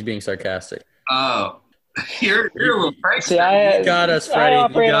 I think he's being sarcastic. Oh. You're a prankster. See, you got us, Freddie. I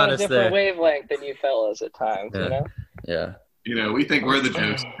operate on a different different wavelength than you fellas at times, Yeah. We think we're the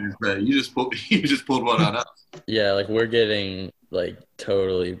jokesters, but you just pulled one on us. Yeah, like we're getting like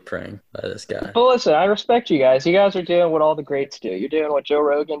totally pranked by this guy. But listen, I respect you guys. You guys are doing what all the greats do. You're doing what Joe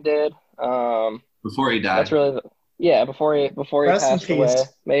Rogan did. Before he died. That's really before he passed away.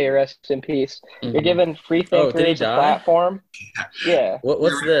 May he rest in peace. You're giving free thinkers a platform. Yeah.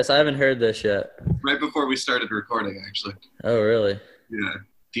 What's this? I haven't heard this yet. Right before we started recording, actually. Oh, really? Yeah.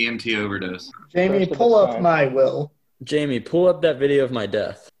 DMT overdose. Jamie, pull up my will. Jamie, pull up that video of my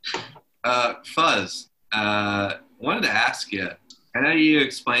death. Fuzz, wanted to ask you. I know you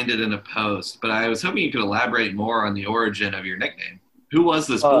explained it in a post, but I was hoping you could elaborate more on the origin of your nickname. Who was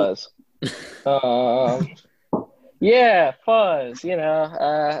this Fuzz? Yeah, Fuzz.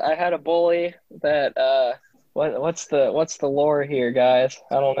 I had a bully that. What's the lore here, guys?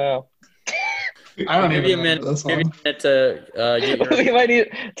 I don't know. I don't Maybe even a remember minute. this Maybe one. a minute to get your. We might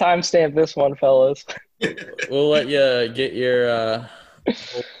need timestamp this one, fellas. We'll let you get your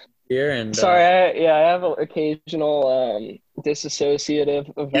here and. Sorry, I have occasional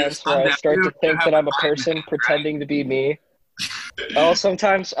disassociative events where I start to think that I'm a person pretending to be me. I'll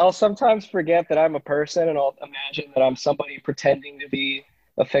sometimes forget that I'm a person, and I'll imagine that I'm somebody pretending to be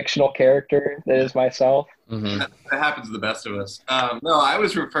a fictional character that is myself. Mm-hmm. That happens to the best of us. No, I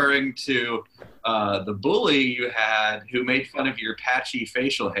was referring to the bully you had who made fun of your patchy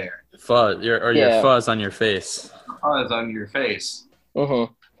facial hair. Fuzz, your fuzz on your face. Fuzz on your face.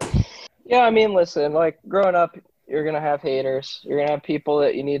 Yeah, I mean, listen, like growing up, you're gonna have haters. You're gonna have people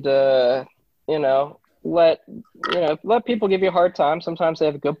that you need to, let people give you a hard time. Sometimes they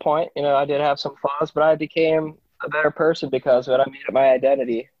have a good point. I did have some flaws, but I became a better person because of it. I made it my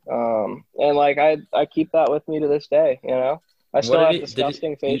identity. And like I keep that with me to this day, I still have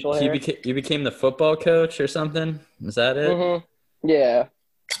disgusting facial hair. You became the football coach or something? Is that it? Yeah.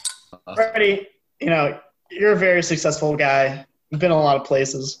 Freddie, you're a very successful guy. You've been in a lot of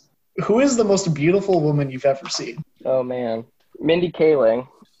places. Who is the most beautiful woman you've ever seen? Oh man, Mindy Kaling.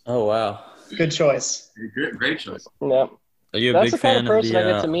 Oh wow. Good choice. Great choice. Yep. Are you a That's big the fan kind of person I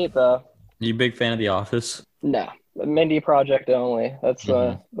get to meet, though. Are you a big fan of The Office? No, the Mindy Project only. That's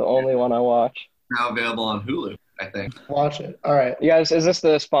the only one I watch. Now available on Hulu, I think. Watch it. All right. You guys, is this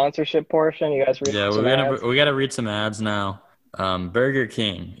the sponsorship portion? You guys read some ads? we gotta read some ads now. Burger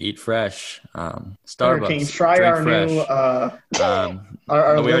King, eat fresh. Starbucks, Burger King, try drink our fresh. new. We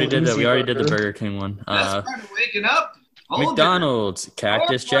already did Uzi We already did the burger. Burger King one. That's part of waking up. McDonald's,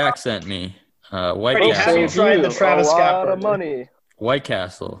 Cactus Jack sent me. White Freddie, Castle. have you tried the Travis a Scott lot of burger? money. White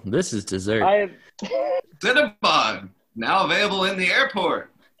Castle. This is dessert. Cinnabon, now available in the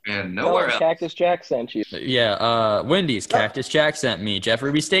airport and nowhere else. Cactus Jack sent you. Yeah, Wendy's, Cactus Jack sent me.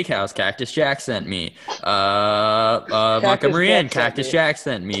 Jeffrey B. Steakhouse, Cactus Jack sent me. Montgomery Inn, Cactus Jack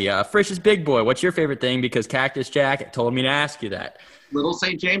sent me. Frisch's Big Boy, what's your favorite thing? Because Cactus Jack told me to ask you that. Little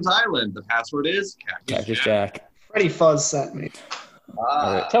St. James Island, the password is Cactus Jack. Freddie Fuzz sent me.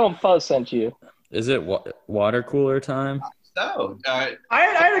 Tell him Fuzz sent you. Is it water cooler time? So, I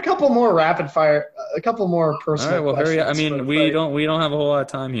had a couple more rapid fire, a couple more All personal right, well, hurry up. I questions mean, for we Freddie. don't have a whole lot of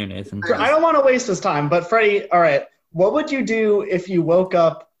time here, Nathan. I don't want to waste his time, but Freddie, all right, what would you do if you woke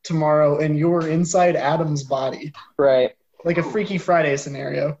up tomorrow and you were inside Adam's body? Right. Like a Freaky Friday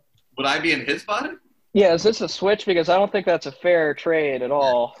scenario. would I be in his body? Yeah, is this a switch? Because I don't think that's a fair trade at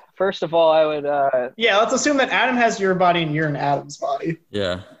all. First of all, I would. Yeah, let's assume that Adam has your body and you're in Adam's body.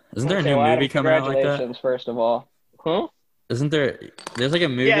 Yeah. Isn't there a okay, new well, movie Adam, coming out like that? congratulations, first of all. Huh? There's like a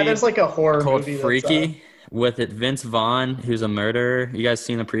movie Yeah, there's like a horror called movie. Freaky with it Vince Vaughn, who's a murderer. You guys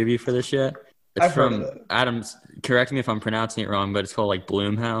seen the preview for this yet? It's I've heard from of it. Adam's. Correct me if I'm pronouncing it wrong, but it's called like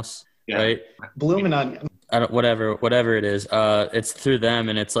Bloomhouse, Yeah. right? Bloomin' Onion. I don't whatever it is. It's through them,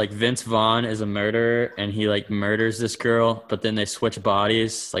 and it's like Vince Vaughn is a murderer, and he like murders this girl, but then they switch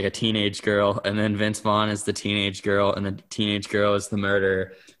bodies, like a teenage girl, and then Vince Vaughn is the teenage girl, and the teenage girl is the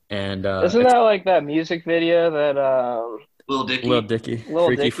murderer. And Isn't that like that music video that Little Dicky. Lil Dicky, Lil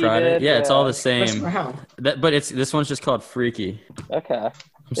Freaky Dicky Friday? did? Yeah, it's all the Chris same. Brown. But this one's just called Freaky. okay? I'm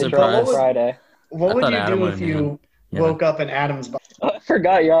They dropped surprised. on Friday. What I would thought you Adam do would've if been you Yeah. woke up in Adam's body? I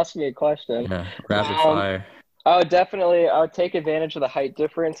forgot you asked me a question. Yeah, rapid Um, fire. I would take advantage of the height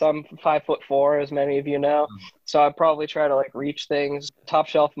difference. I'm 5'4", as many of you know. So I'd probably try to like reach things. Top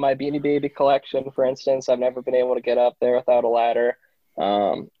shelf of my Beanie Baby collection, for instance, I've never been able to get up there without a ladder.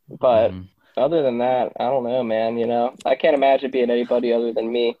 But Mhm. other than that, I don't know, man. You know, I can't imagine being anybody other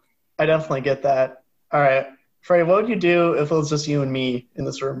than me. I definitely get that. All right. Freddie, what would you do if it was just you and me in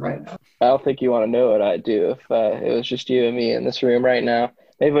this room right now? I don't think you want to know what I'd do if it was just you and me in this room right now.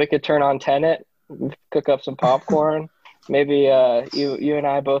 Maybe we could turn on Tenet, cook up some popcorn. Maybe you and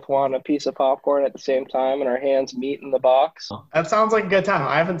I both want a piece of popcorn at the same time and our hands meet in the box. That sounds like a good time.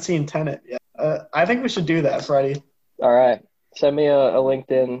 I haven't seen Tenet yet. I think we should do that, Freddie. All right. Send me a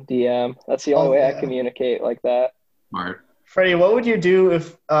LinkedIn DM. That's the only Oh, way yeah. I communicate like that. Smart. Freddie, what would you do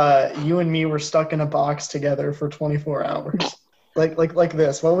if you and me were stuck in a box together for 24 hours? Like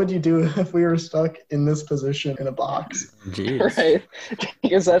this. What would you do if we were stuck in this position in a box? Jeez. Right?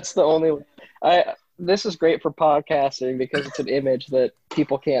 Because that's the only this is great for podcasting because it's an image that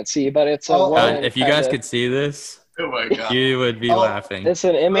people can't see, but it's a Oh, woman If you guys kinda- could see this, Oh my god. you would be Oh, laughing. it's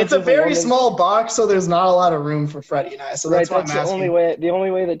an image It's a of very woman- small box, so there's not a lot of room for Freddie and I. So Right, that's why that's I'm the asking.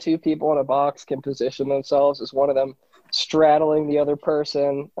 only way that two people in a box can position themselves is one of them straddling the other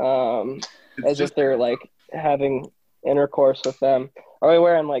person, as if they're like having intercourse with them. Are we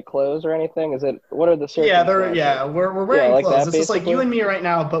wearing like clothes or anything? What are the circumstances? We're wearing like clothes. that, It's just like basically. you and me right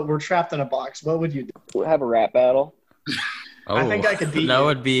now, but we're trapped in a box. What would you do? Have a rap battle. I think I could beat That you.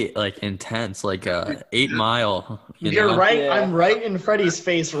 would be like intense, like 8 Mile. You're know? right. Yeah. I'm right in Freddie's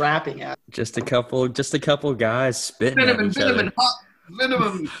face, rapping at. Just a couple guys spitting at Minimum, each other. minimum, hot,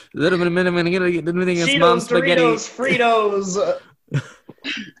 minimum. Cheetos, Doritos, Fritos.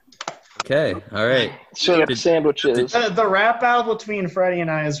 Okay, all right. Syrup Did- sandwiches. The rap battle between Freddie and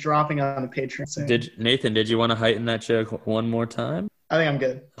I is dropping on the Patreon soon. Nathan, did you want to heighten that joke one more time? I think I'm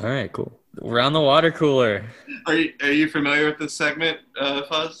good. All right, cool. Around the water cooler. Are you familiar with this segment,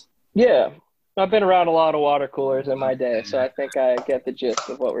 Fuzz? Yeah. I've been around a lot of water coolers in my day, so I think I get the gist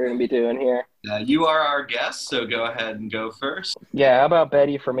of what we're going to be doing here. You are our guest, so go ahead and go first. Yeah, how about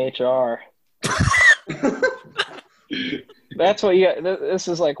Betty from HR? That's what this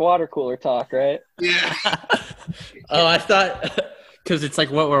is like water cooler talk, right? Yeah. Oh, I thought because it's like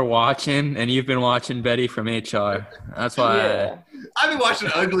what we're watching, and you've been watching Betty from HR. That's why Yeah. I've been watching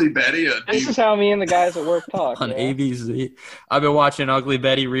Ugly Betty on This is how me and the guys at work talk. on you know? ABC. I've been watching Ugly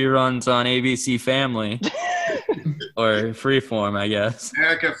Betty reruns on ABC Family or Freeform, I guess.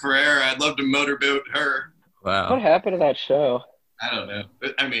 Erica Ferrera. I'd love to motorboat her. What Wow. happened to that show? I don't know.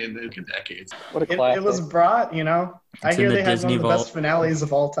 I mean, it's been decades. What a It classic. was brought, I It's hear in the they had Disney one of the vault. best finales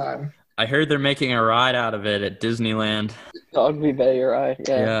of all time. I heard they're making a ride out of it at Disneyland. Ugly Betty, right?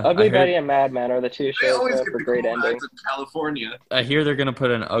 Yeah. Yeah, Ugly I heard- Betty and Mad Men are the two They shows always that get for the great cool endings. rides in California. I hear they're gonna put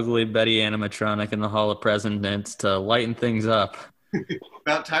an Ugly Betty animatronic in the Hall of Presidents to lighten things up.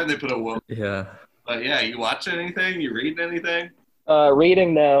 About time they put a woman. Yeah. But yeah, you watching anything? You reading anything?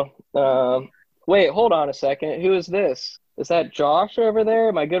 Reading, no. Wait, hold on a second. Who is this? Is that Josh over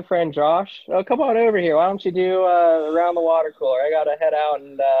there? My good friend Josh? Oh, come on over here. Why don't you do around the water cooler? I got to head out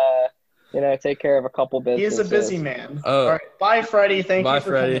and, take care of a couple He businesses. is a busy man. Oh. All right. Bye, Freddie. Thank Bye, you for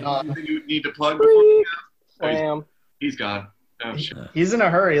Freddie. coming on. Anything you need to plug before you go? Damn. He's gone. Oh, shit. He's in a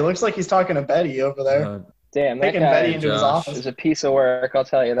hurry. It looks like he's talking to Betty over there. Damn, that Taking guy Betty into his Josh. office. is a piece of work, I'll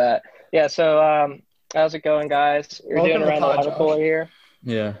tell you that. Yeah, so how's it going, guys? You're Welcome doing to around the pod, water Josh. cooler here?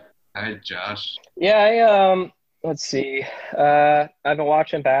 Yeah. Hi, Josh. Yeah, Let's see. I've been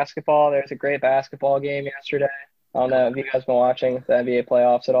watching basketball. There's a great basketball game yesterday. I don't know if you guys been watching the NBA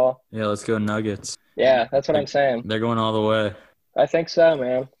playoffs at all. Yeah, let's go Nuggets. Yeah, that's what I'm saying. They're going all the way. I think so,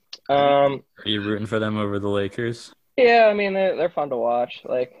 man. Are you rooting for them over the Lakers? Yeah, I mean they're fun to watch.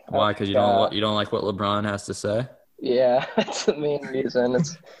 Like Why? Because you don't like what LeBron has to say? Yeah, that's the main reason.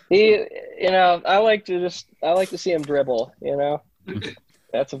 I like to see him dribble.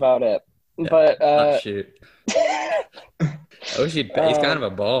 That's about it. Yeah. But Oh, shoot. I wish he's kind of a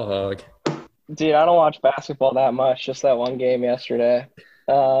ball hog. dude, I don't watch basketball that much. Just that one game yesterday.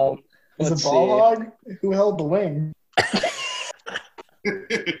 Is Let's it ball see. hog? Who held the wing?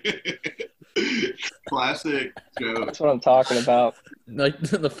 Classic joke. That's what I'm talking about. Like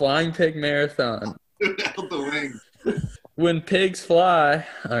the flying pig marathon. Out the wing. When pigs fly.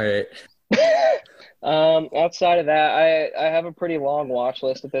 All right. Outside of that, I have a pretty long watch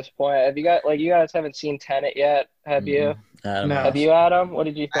list at this point. Have you guys haven't seen Tenet yet? Have you? Adam. No. Have you, Adam? What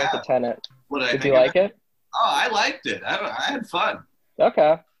did you think of Tenet? What I Did think you of like it? Oh, I liked it. I had fun.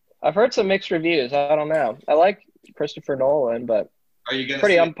 Okay. I've heard some mixed reviews. I don't know. I like Christopher Nolan, but Are you gonna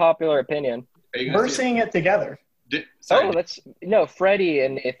pretty see it? unpopular opinion. Are you gonna We're see seeing it together. Sorry, Freddie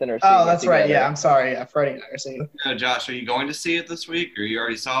and Nathan are seeing Oh, it that's right. together. Yeah, I'm sorry. Yeah, Freddie and I are seeing it. Josh, are you going to see it this week, or you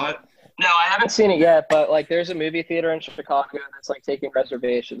already saw it? No, I haven't seen it yet, but like there's a movie theater in Chicago that's like taking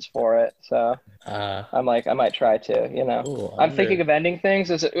reservations for it. So I'm like, I might try to, Ooh, I'm thinking of ending things.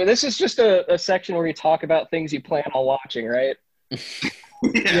 This is just a section where you talk about things you plan on watching, right?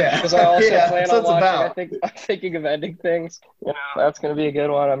 Yeah. Because I also Yeah, plan that's on what watching. it's about. I'm thinking of ending things. That's going to be a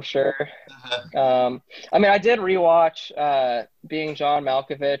good one, I'm sure. Uh-huh. I mean, I did rewatch Being John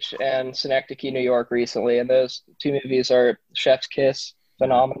Malkovich and Synecdoche, New York recently, and those two movies are chef's kiss,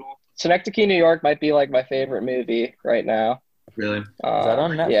 phenomenal. Synecdoche, New York might be like my favorite movie right now. Really? Is that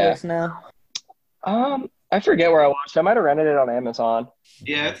on Netflix now? I forget where I watched it. I might have rented it on Amazon.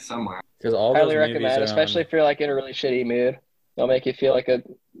 Yeah, it's somewhere. Because all Highly those movies recommend, are especially on... if you're like in a really shitty mood. It'll make you feel like a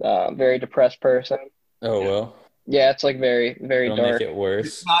very depressed person. Oh, well. Yeah, it's like very, very It'll dark. make it worse.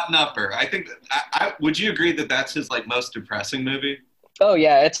 It's not an upper. I think. Would you agree that that's his like most depressing movie? Oh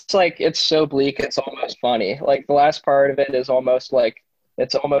yeah, it's like it's so bleak. It's almost funny. Like the last part of it is almost like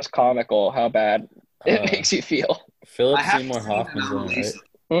it's almost comical how bad it makes you feel. Philip I have Seymour to see it, and Hoffman's I'll in it, release right?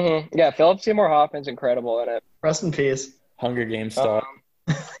 it. Mm-hmm. Yeah, Philip Seymour Hoffman's incredible in it. Rest in peace. Hunger Games star.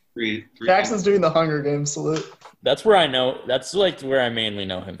 Three. Jackson's doing the Hunger Games salute. That's where I know. That's like where I mainly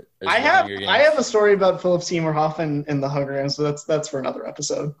know him. is I the have Hunger Games. I have a story about Philip Seymour Hoffman in the Hunger Games, so that's for another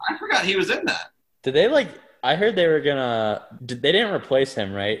episode. I forgot he was in that. Did they like? I heard they were gonna. They didn't replace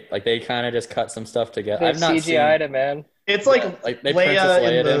him, right? Like they kind of just cut some stuff together. They I've not CGI'd seen. it, man. It's like, Like, they Princess Leia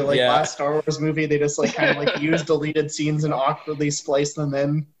Leia in the did, yeah. last Star Wars movie. They just like kind of like use deleted scenes and awkwardly splice them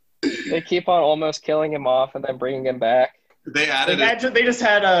in. They keep on almost killing him off and then bringing him back. They added it. They just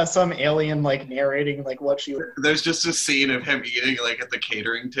had some alien like narrating like what she. There's just a scene of him eating like at the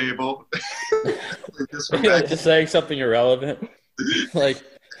catering table. Like just saying something irrelevant. Like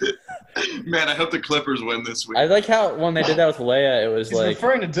Man, I hope the Clippers win this week. I like how when they did that with Leia, it was He's like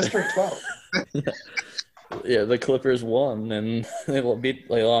referring to District 12. yeah, the Clippers won and they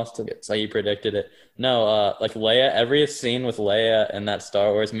lost to it. So you predicted it. No, like Leia, every scene with Leia in that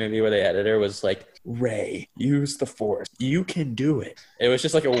Star Wars movie where they edited her was like, Rey, use the Force. You can do it. It was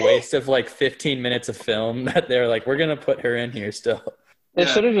just like a waste of like 15 minutes of film that they're like, we're gonna put her in here still. They Yeah.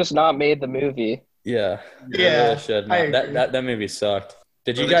 should have just not made the movie. Yeah. They Yeah, really should. I That, agree. that movie sucked.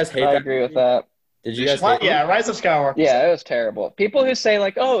 Did you Really? guys hate I that? agree with that. Did you guys What? hate Yeah, Rise of Skywalker. Yeah, it was terrible. People who say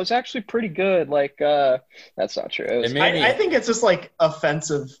like, "Oh, it's actually pretty good," like, that's not true. It was, It made me, I think it's just like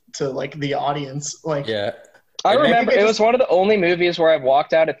offensive to like the audience. Like, yeah. I It made- remember it was one of the only movies where I've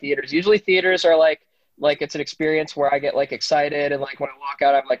walked out of theaters. Usually theaters are like it's an experience where I get like excited and like when I walk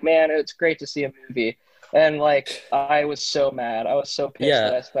out, I'm like, man, it's great to see a movie. And like I was so mad. I was so pissed Yeah.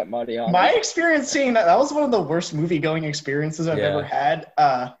 that I spent money on my it. experience seeing that was one of the worst movie going experiences I've Yeah. ever had.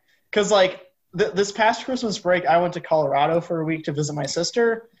 Because like this past Christmas break, I went to Colorado for a week to visit my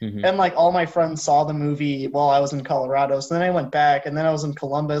sister, Mhm. and like all my friends saw the movie while I was in Colorado. So then I went back, and then I was in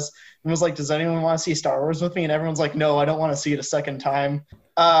Columbus and was like, "Does anyone want to see Star Wars with me?" And everyone's like, "No, I don't want to see it a second time."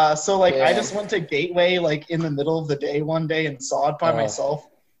 So like I Yeah. just went to Gateway like in the middle of the day one day and saw it by Oh. myself.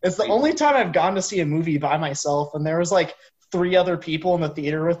 It's the only time I've gone to see a movie by myself, and there was like 3 other people in the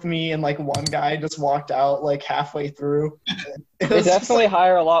theater with me, and like one guy just walked out like halfway through. It They was just, definitely like,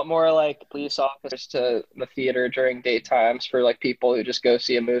 hire a lot more like police officers to the theater during daytimes for like people who just go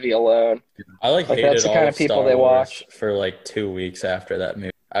see a movie alone. I like Like, hated that's the all kind of of people Star they Wars watch. for like 2 weeks after that movie.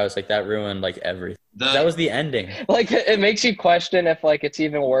 I was like, that ruined like everything. The- That was the ending. Like it makes you question if like it's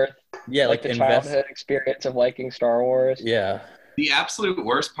even worth Yeah, like the childhood experience of liking Star Wars. Yeah. The absolute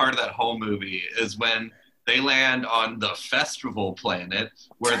worst part of that whole movie is when they land on the festival planet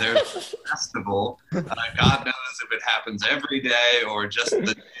where there's a festival. God knows if it happens every day or just the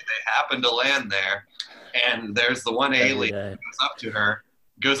day they happen to land there. And there's the one alien who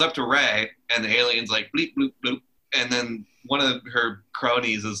goes up to Rey, and the alien's like, bleep, bloop, bloop. And then one of her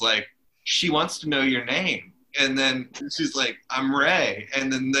cronies is like, she wants to know your name. And then she's like, I'm Rey.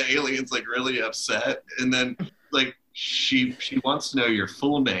 And then the alien's like really upset. And then like, she wants to know your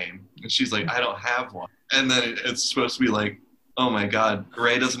full name. And she's like, I don't have one. And then it's supposed to be like, oh my God,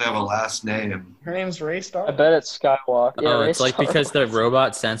 Rey doesn't have a last name. Her name's Rey Star. I bet it's Skywalker. Yeah, Oh, Rey it's like Star because the Wars.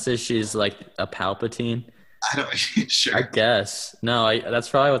 robot senses she's like a Palpatine. I don't sure. I guess. No, that's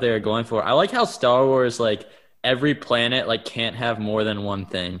probably what they were going for. I like how Star Wars, like, every planet, like, can't have more than one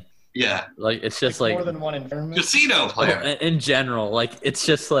thing. Yeah. Like, it's just like more than one environment. Casino player. in general, like, it's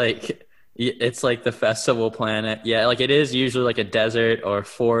just like it's like the festival planet. Yeah, like it is usually like a desert or a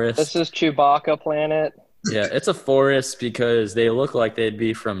forest. This is Chewbacca planet. Yeah, it's a forest because they look like they'd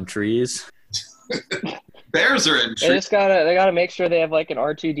be from trees. Bears are in They trees. just gotta make sure they have like an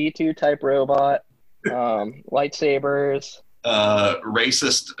R2D2 type robot, lightsabers.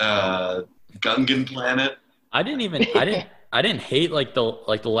 Racist Gungan planet. I didn't hate like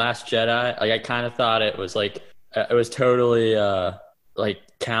the Last Jedi. Like I kind of thought it was like it was totally like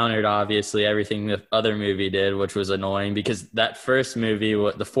countered obviously everything the other movie did, which was annoying because that first movie,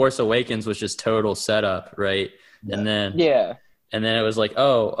 The Force Awakens, was just total setup, right? Yeah. And then it was like,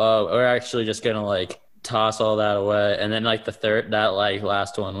 we're actually just gonna like toss all that away. And then like that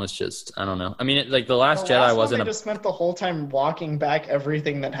last one was just, I don't know. I mean, the Last Jedi wasn't They just spent the whole time walking back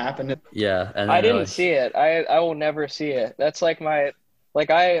everything that happened. Yeah, and I didn't see it. I will never see it. That's like when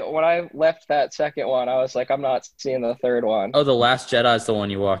I left that second one, I was like, I'm not seeing the third one. Oh, The Last Jedi is the one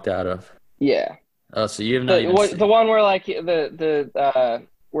you walked out of. Yeah. Oh, so you have not even seen the one where like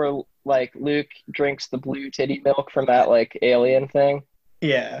where like Luke drinks the blue titty milk from that like alien thing.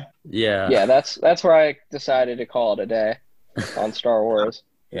 Yeah. Yeah, that's where I decided to call it a day on Star Wars.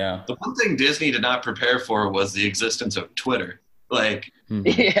 Yeah. The one thing Disney did not prepare for was the existence of Twitter. Like,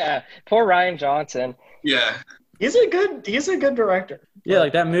 Yeah, poor Ryan Johnson. yeah, He's a good director. Yeah,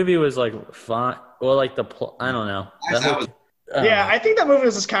 like that movie was like fun. Well, like I don't know. Yeah, I think that movie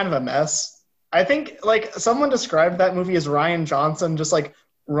was just kind of a mess. I think like someone described that movie as Ryan Johnson just like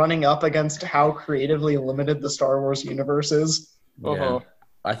running up against how creatively limited the Star Wars universe is. Yeah.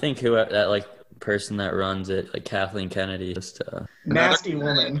 I think that like person that runs it, like Kathleen Kennedy, just Nasty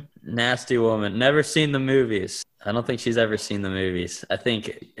woman. Nasty woman. Never seen the movies. I don't think she's ever seen the movies. I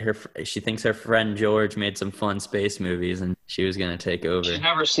think she thinks her friend George made some fun space movies and she was gonna take over. She's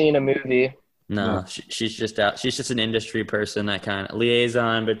never seen a movie. No, she's just out. She's just an industry person, that kind of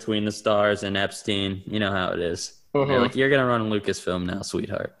liaison between the stars and Epstein. You know how it is. They're like, you're gonna run Lucasfilm now,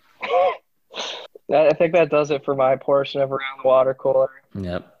 sweetheart. I think that does it for my portion of Around the Water Cooler.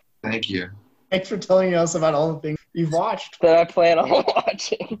 Yep. thank you. Thanks for telling us about all the things you've watched. That I plan on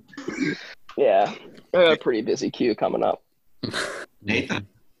watching. Yeah, I got a pretty busy queue coming up. Nathan.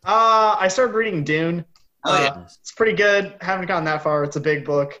 I started reading Dune. Oh, yeah. It's pretty good. Haven't gotten that far. It's a big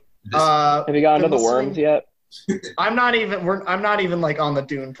book. Have you gotten to been the worms yet? I'm not even like on the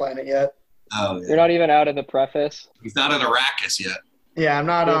Dune planet yet. Oh, yeah. You're not even out of the preface. He's not in Arrakis yet. Yeah, I'm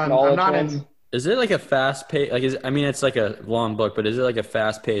not in. Is it like a fast pace? Like, it's like a long book, but is it like a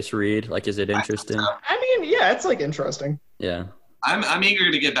fast paced read? Like, is it interesting? I mean, yeah, it's like interesting. Yeah. I'm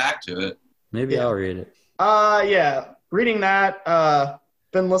eager to get back to it. Maybe Yeah. I'll read it. Yeah, reading that.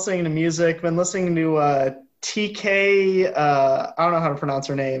 Been listening to music. Been listening to TK. I don't know how to pronounce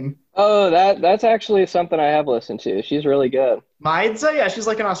her name. Oh, that's actually something I have listened to. She's really good. Maidza, yeah, she's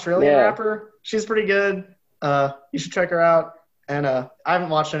like an Australian rapper. She's pretty good. You should check her out. And I haven't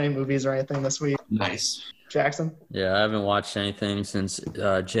watched any movies or anything this week. Nice. Jackson? Yeah, I haven't watched anything since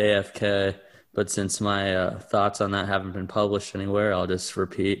JFK, but since my thoughts on that haven't been published anywhere, I'll just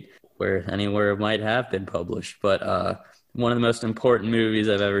repeat anywhere it might have been published. But one of the most important movies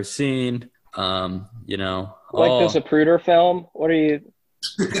I've ever seen. The Zapruder film. What are you?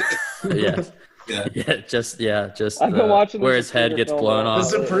 Yeah. Yeah. Just I've been watching where the his head Zapruder gets film blown a lot. off.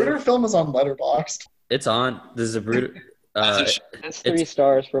 The Zapruder film is on Letterboxd. It's on the Zapruder. It's 3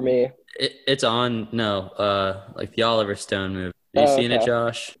 stars for me. It's on like the Oliver Stone movie. Have you seen it,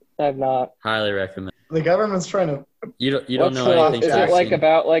 Josh? I have not. Highly recommend. The government's trying to. You don't know anything. Is it like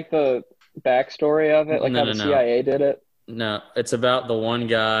about like the backstory of it, like how the No. CIA did it? No, it's about the one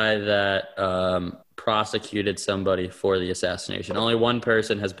guy that prosecuted somebody for the assassination. Only one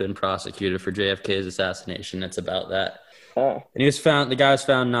person has been prosecuted for JFK's assassination. It's about that. Oh. And the guy was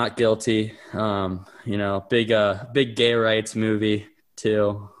found not guilty. Big gay rights movie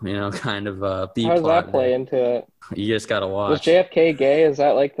too. Kind of B How does plot. that play into it? You just gotta Was watch. JFK gay? Is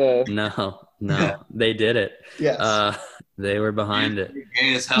that like the? No, they did it. Yes. They were behind it.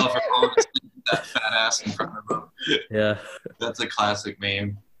 Gay as hell for falling asleep with that fat ass in front of him. Yeah. That's a classic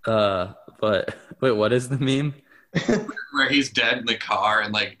meme. But wait, what is the meme? Where he's dead in the car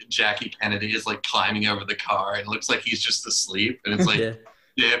and like Jackie Kennedy is like climbing over the car and it looks like he's just asleep and it's like Yeah.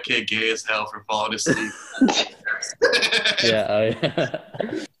 JFK gay as hell for falling asleep.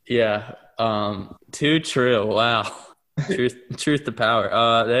 Yeah. Too true. Wow. Truth to power.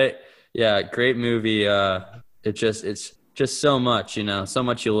 Great movie. It's just so much, so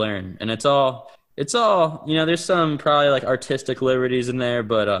much you learn, and it's all, there's some probably like artistic liberties in there,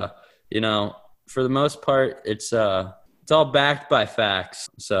 but for the most part, it's all backed by facts.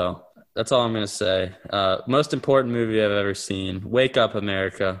 So that's all I'm gonna say. Most important movie I've ever seen. Wake up,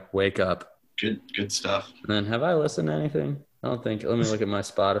 America. Wake up. Good stuff. And then have I listened to anything? I don't think. Let me look at my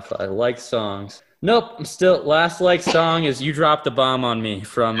Spotify. Liked songs. Nope. I'm still last liked song is "You Dropped the Bomb on Me"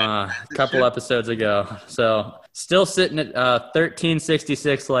 from a couple episodes ago. So still sitting at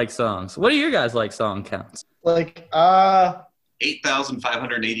 1366 like songs. What are your guys' like song counts? Like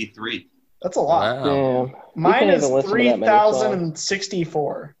 8,583. that's a lot. Wow. Damn. Mine can't is even listen to that many songs.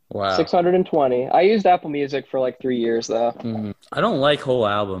 3,064. Wow. 620. I used Apple Music for like 3 years though. Mhm. I don't like whole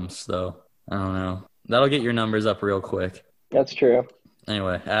albums though. I don't know. That'll get your numbers up real quick. That's true.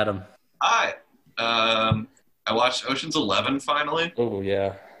 Anyway, Adam. Hi. I watched Ocean's 11 finally. Oh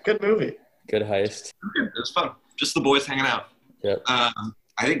yeah. Good movie. Good heist. It was fun. Just the boys hanging out. Yep. I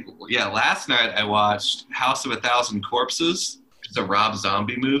think, last night I watched House of a Thousand Corpses. It's a Rob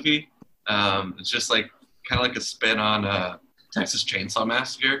Zombie movie. It's just like kind of like a spin on Texas Chainsaw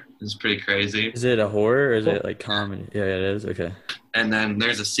Massacre. It's pretty crazy. Is it a horror or is it like comedy? Yeah, it is. Okay. And then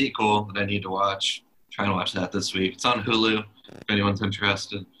there's a sequel that I need to watch. Trying to watch that this week. It's on Hulu if anyone's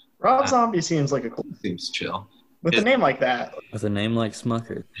interested. Rob Zombie seems like a cool Seems chill. with a name like that. With a name like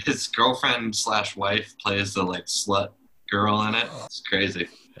Smucker. His girlfriend/wife plays the like slut girl in it. It's crazy.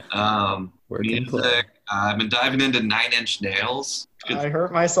 Working play. Music. I've been diving into Nine Inch Nails. I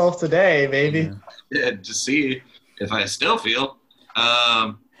hurt myself today, baby. Yeah. To see if I still feel.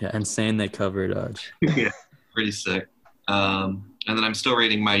 Yeah, insane they covered Yeah, pretty sick. And then I'm still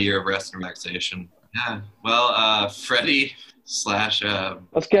reading My Year of Rest and Relaxation. Yeah. Well, Freddie /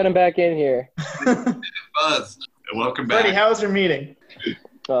 Let's get him back in here. Buzz. Welcome back. Freddie, how was your meeting? It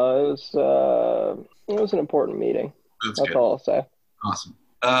was an important meeting. That's That's good. all I'll say. Awesome.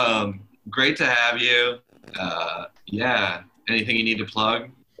 Great to have you. Yeah. Anything you need to plug?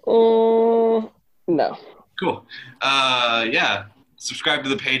 No. Cool. Yeah. Subscribe to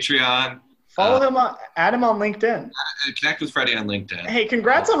the Patreon. Follow him add him on LinkedIn. Connect with Freddie on LinkedIn. Hey,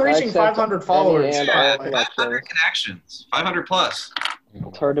 congrats on reaching Accept 500 followers. any and by all the way. connections. 500 connections. 500 plus.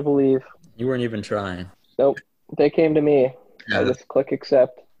 It's hard to believe. You weren't even trying. Nope. They came to me. Yeah. I just click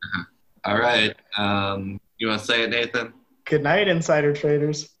accept. All right. You want to say it, Nathan? Good night, insider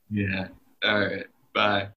traders. Yeah. All right. Bye.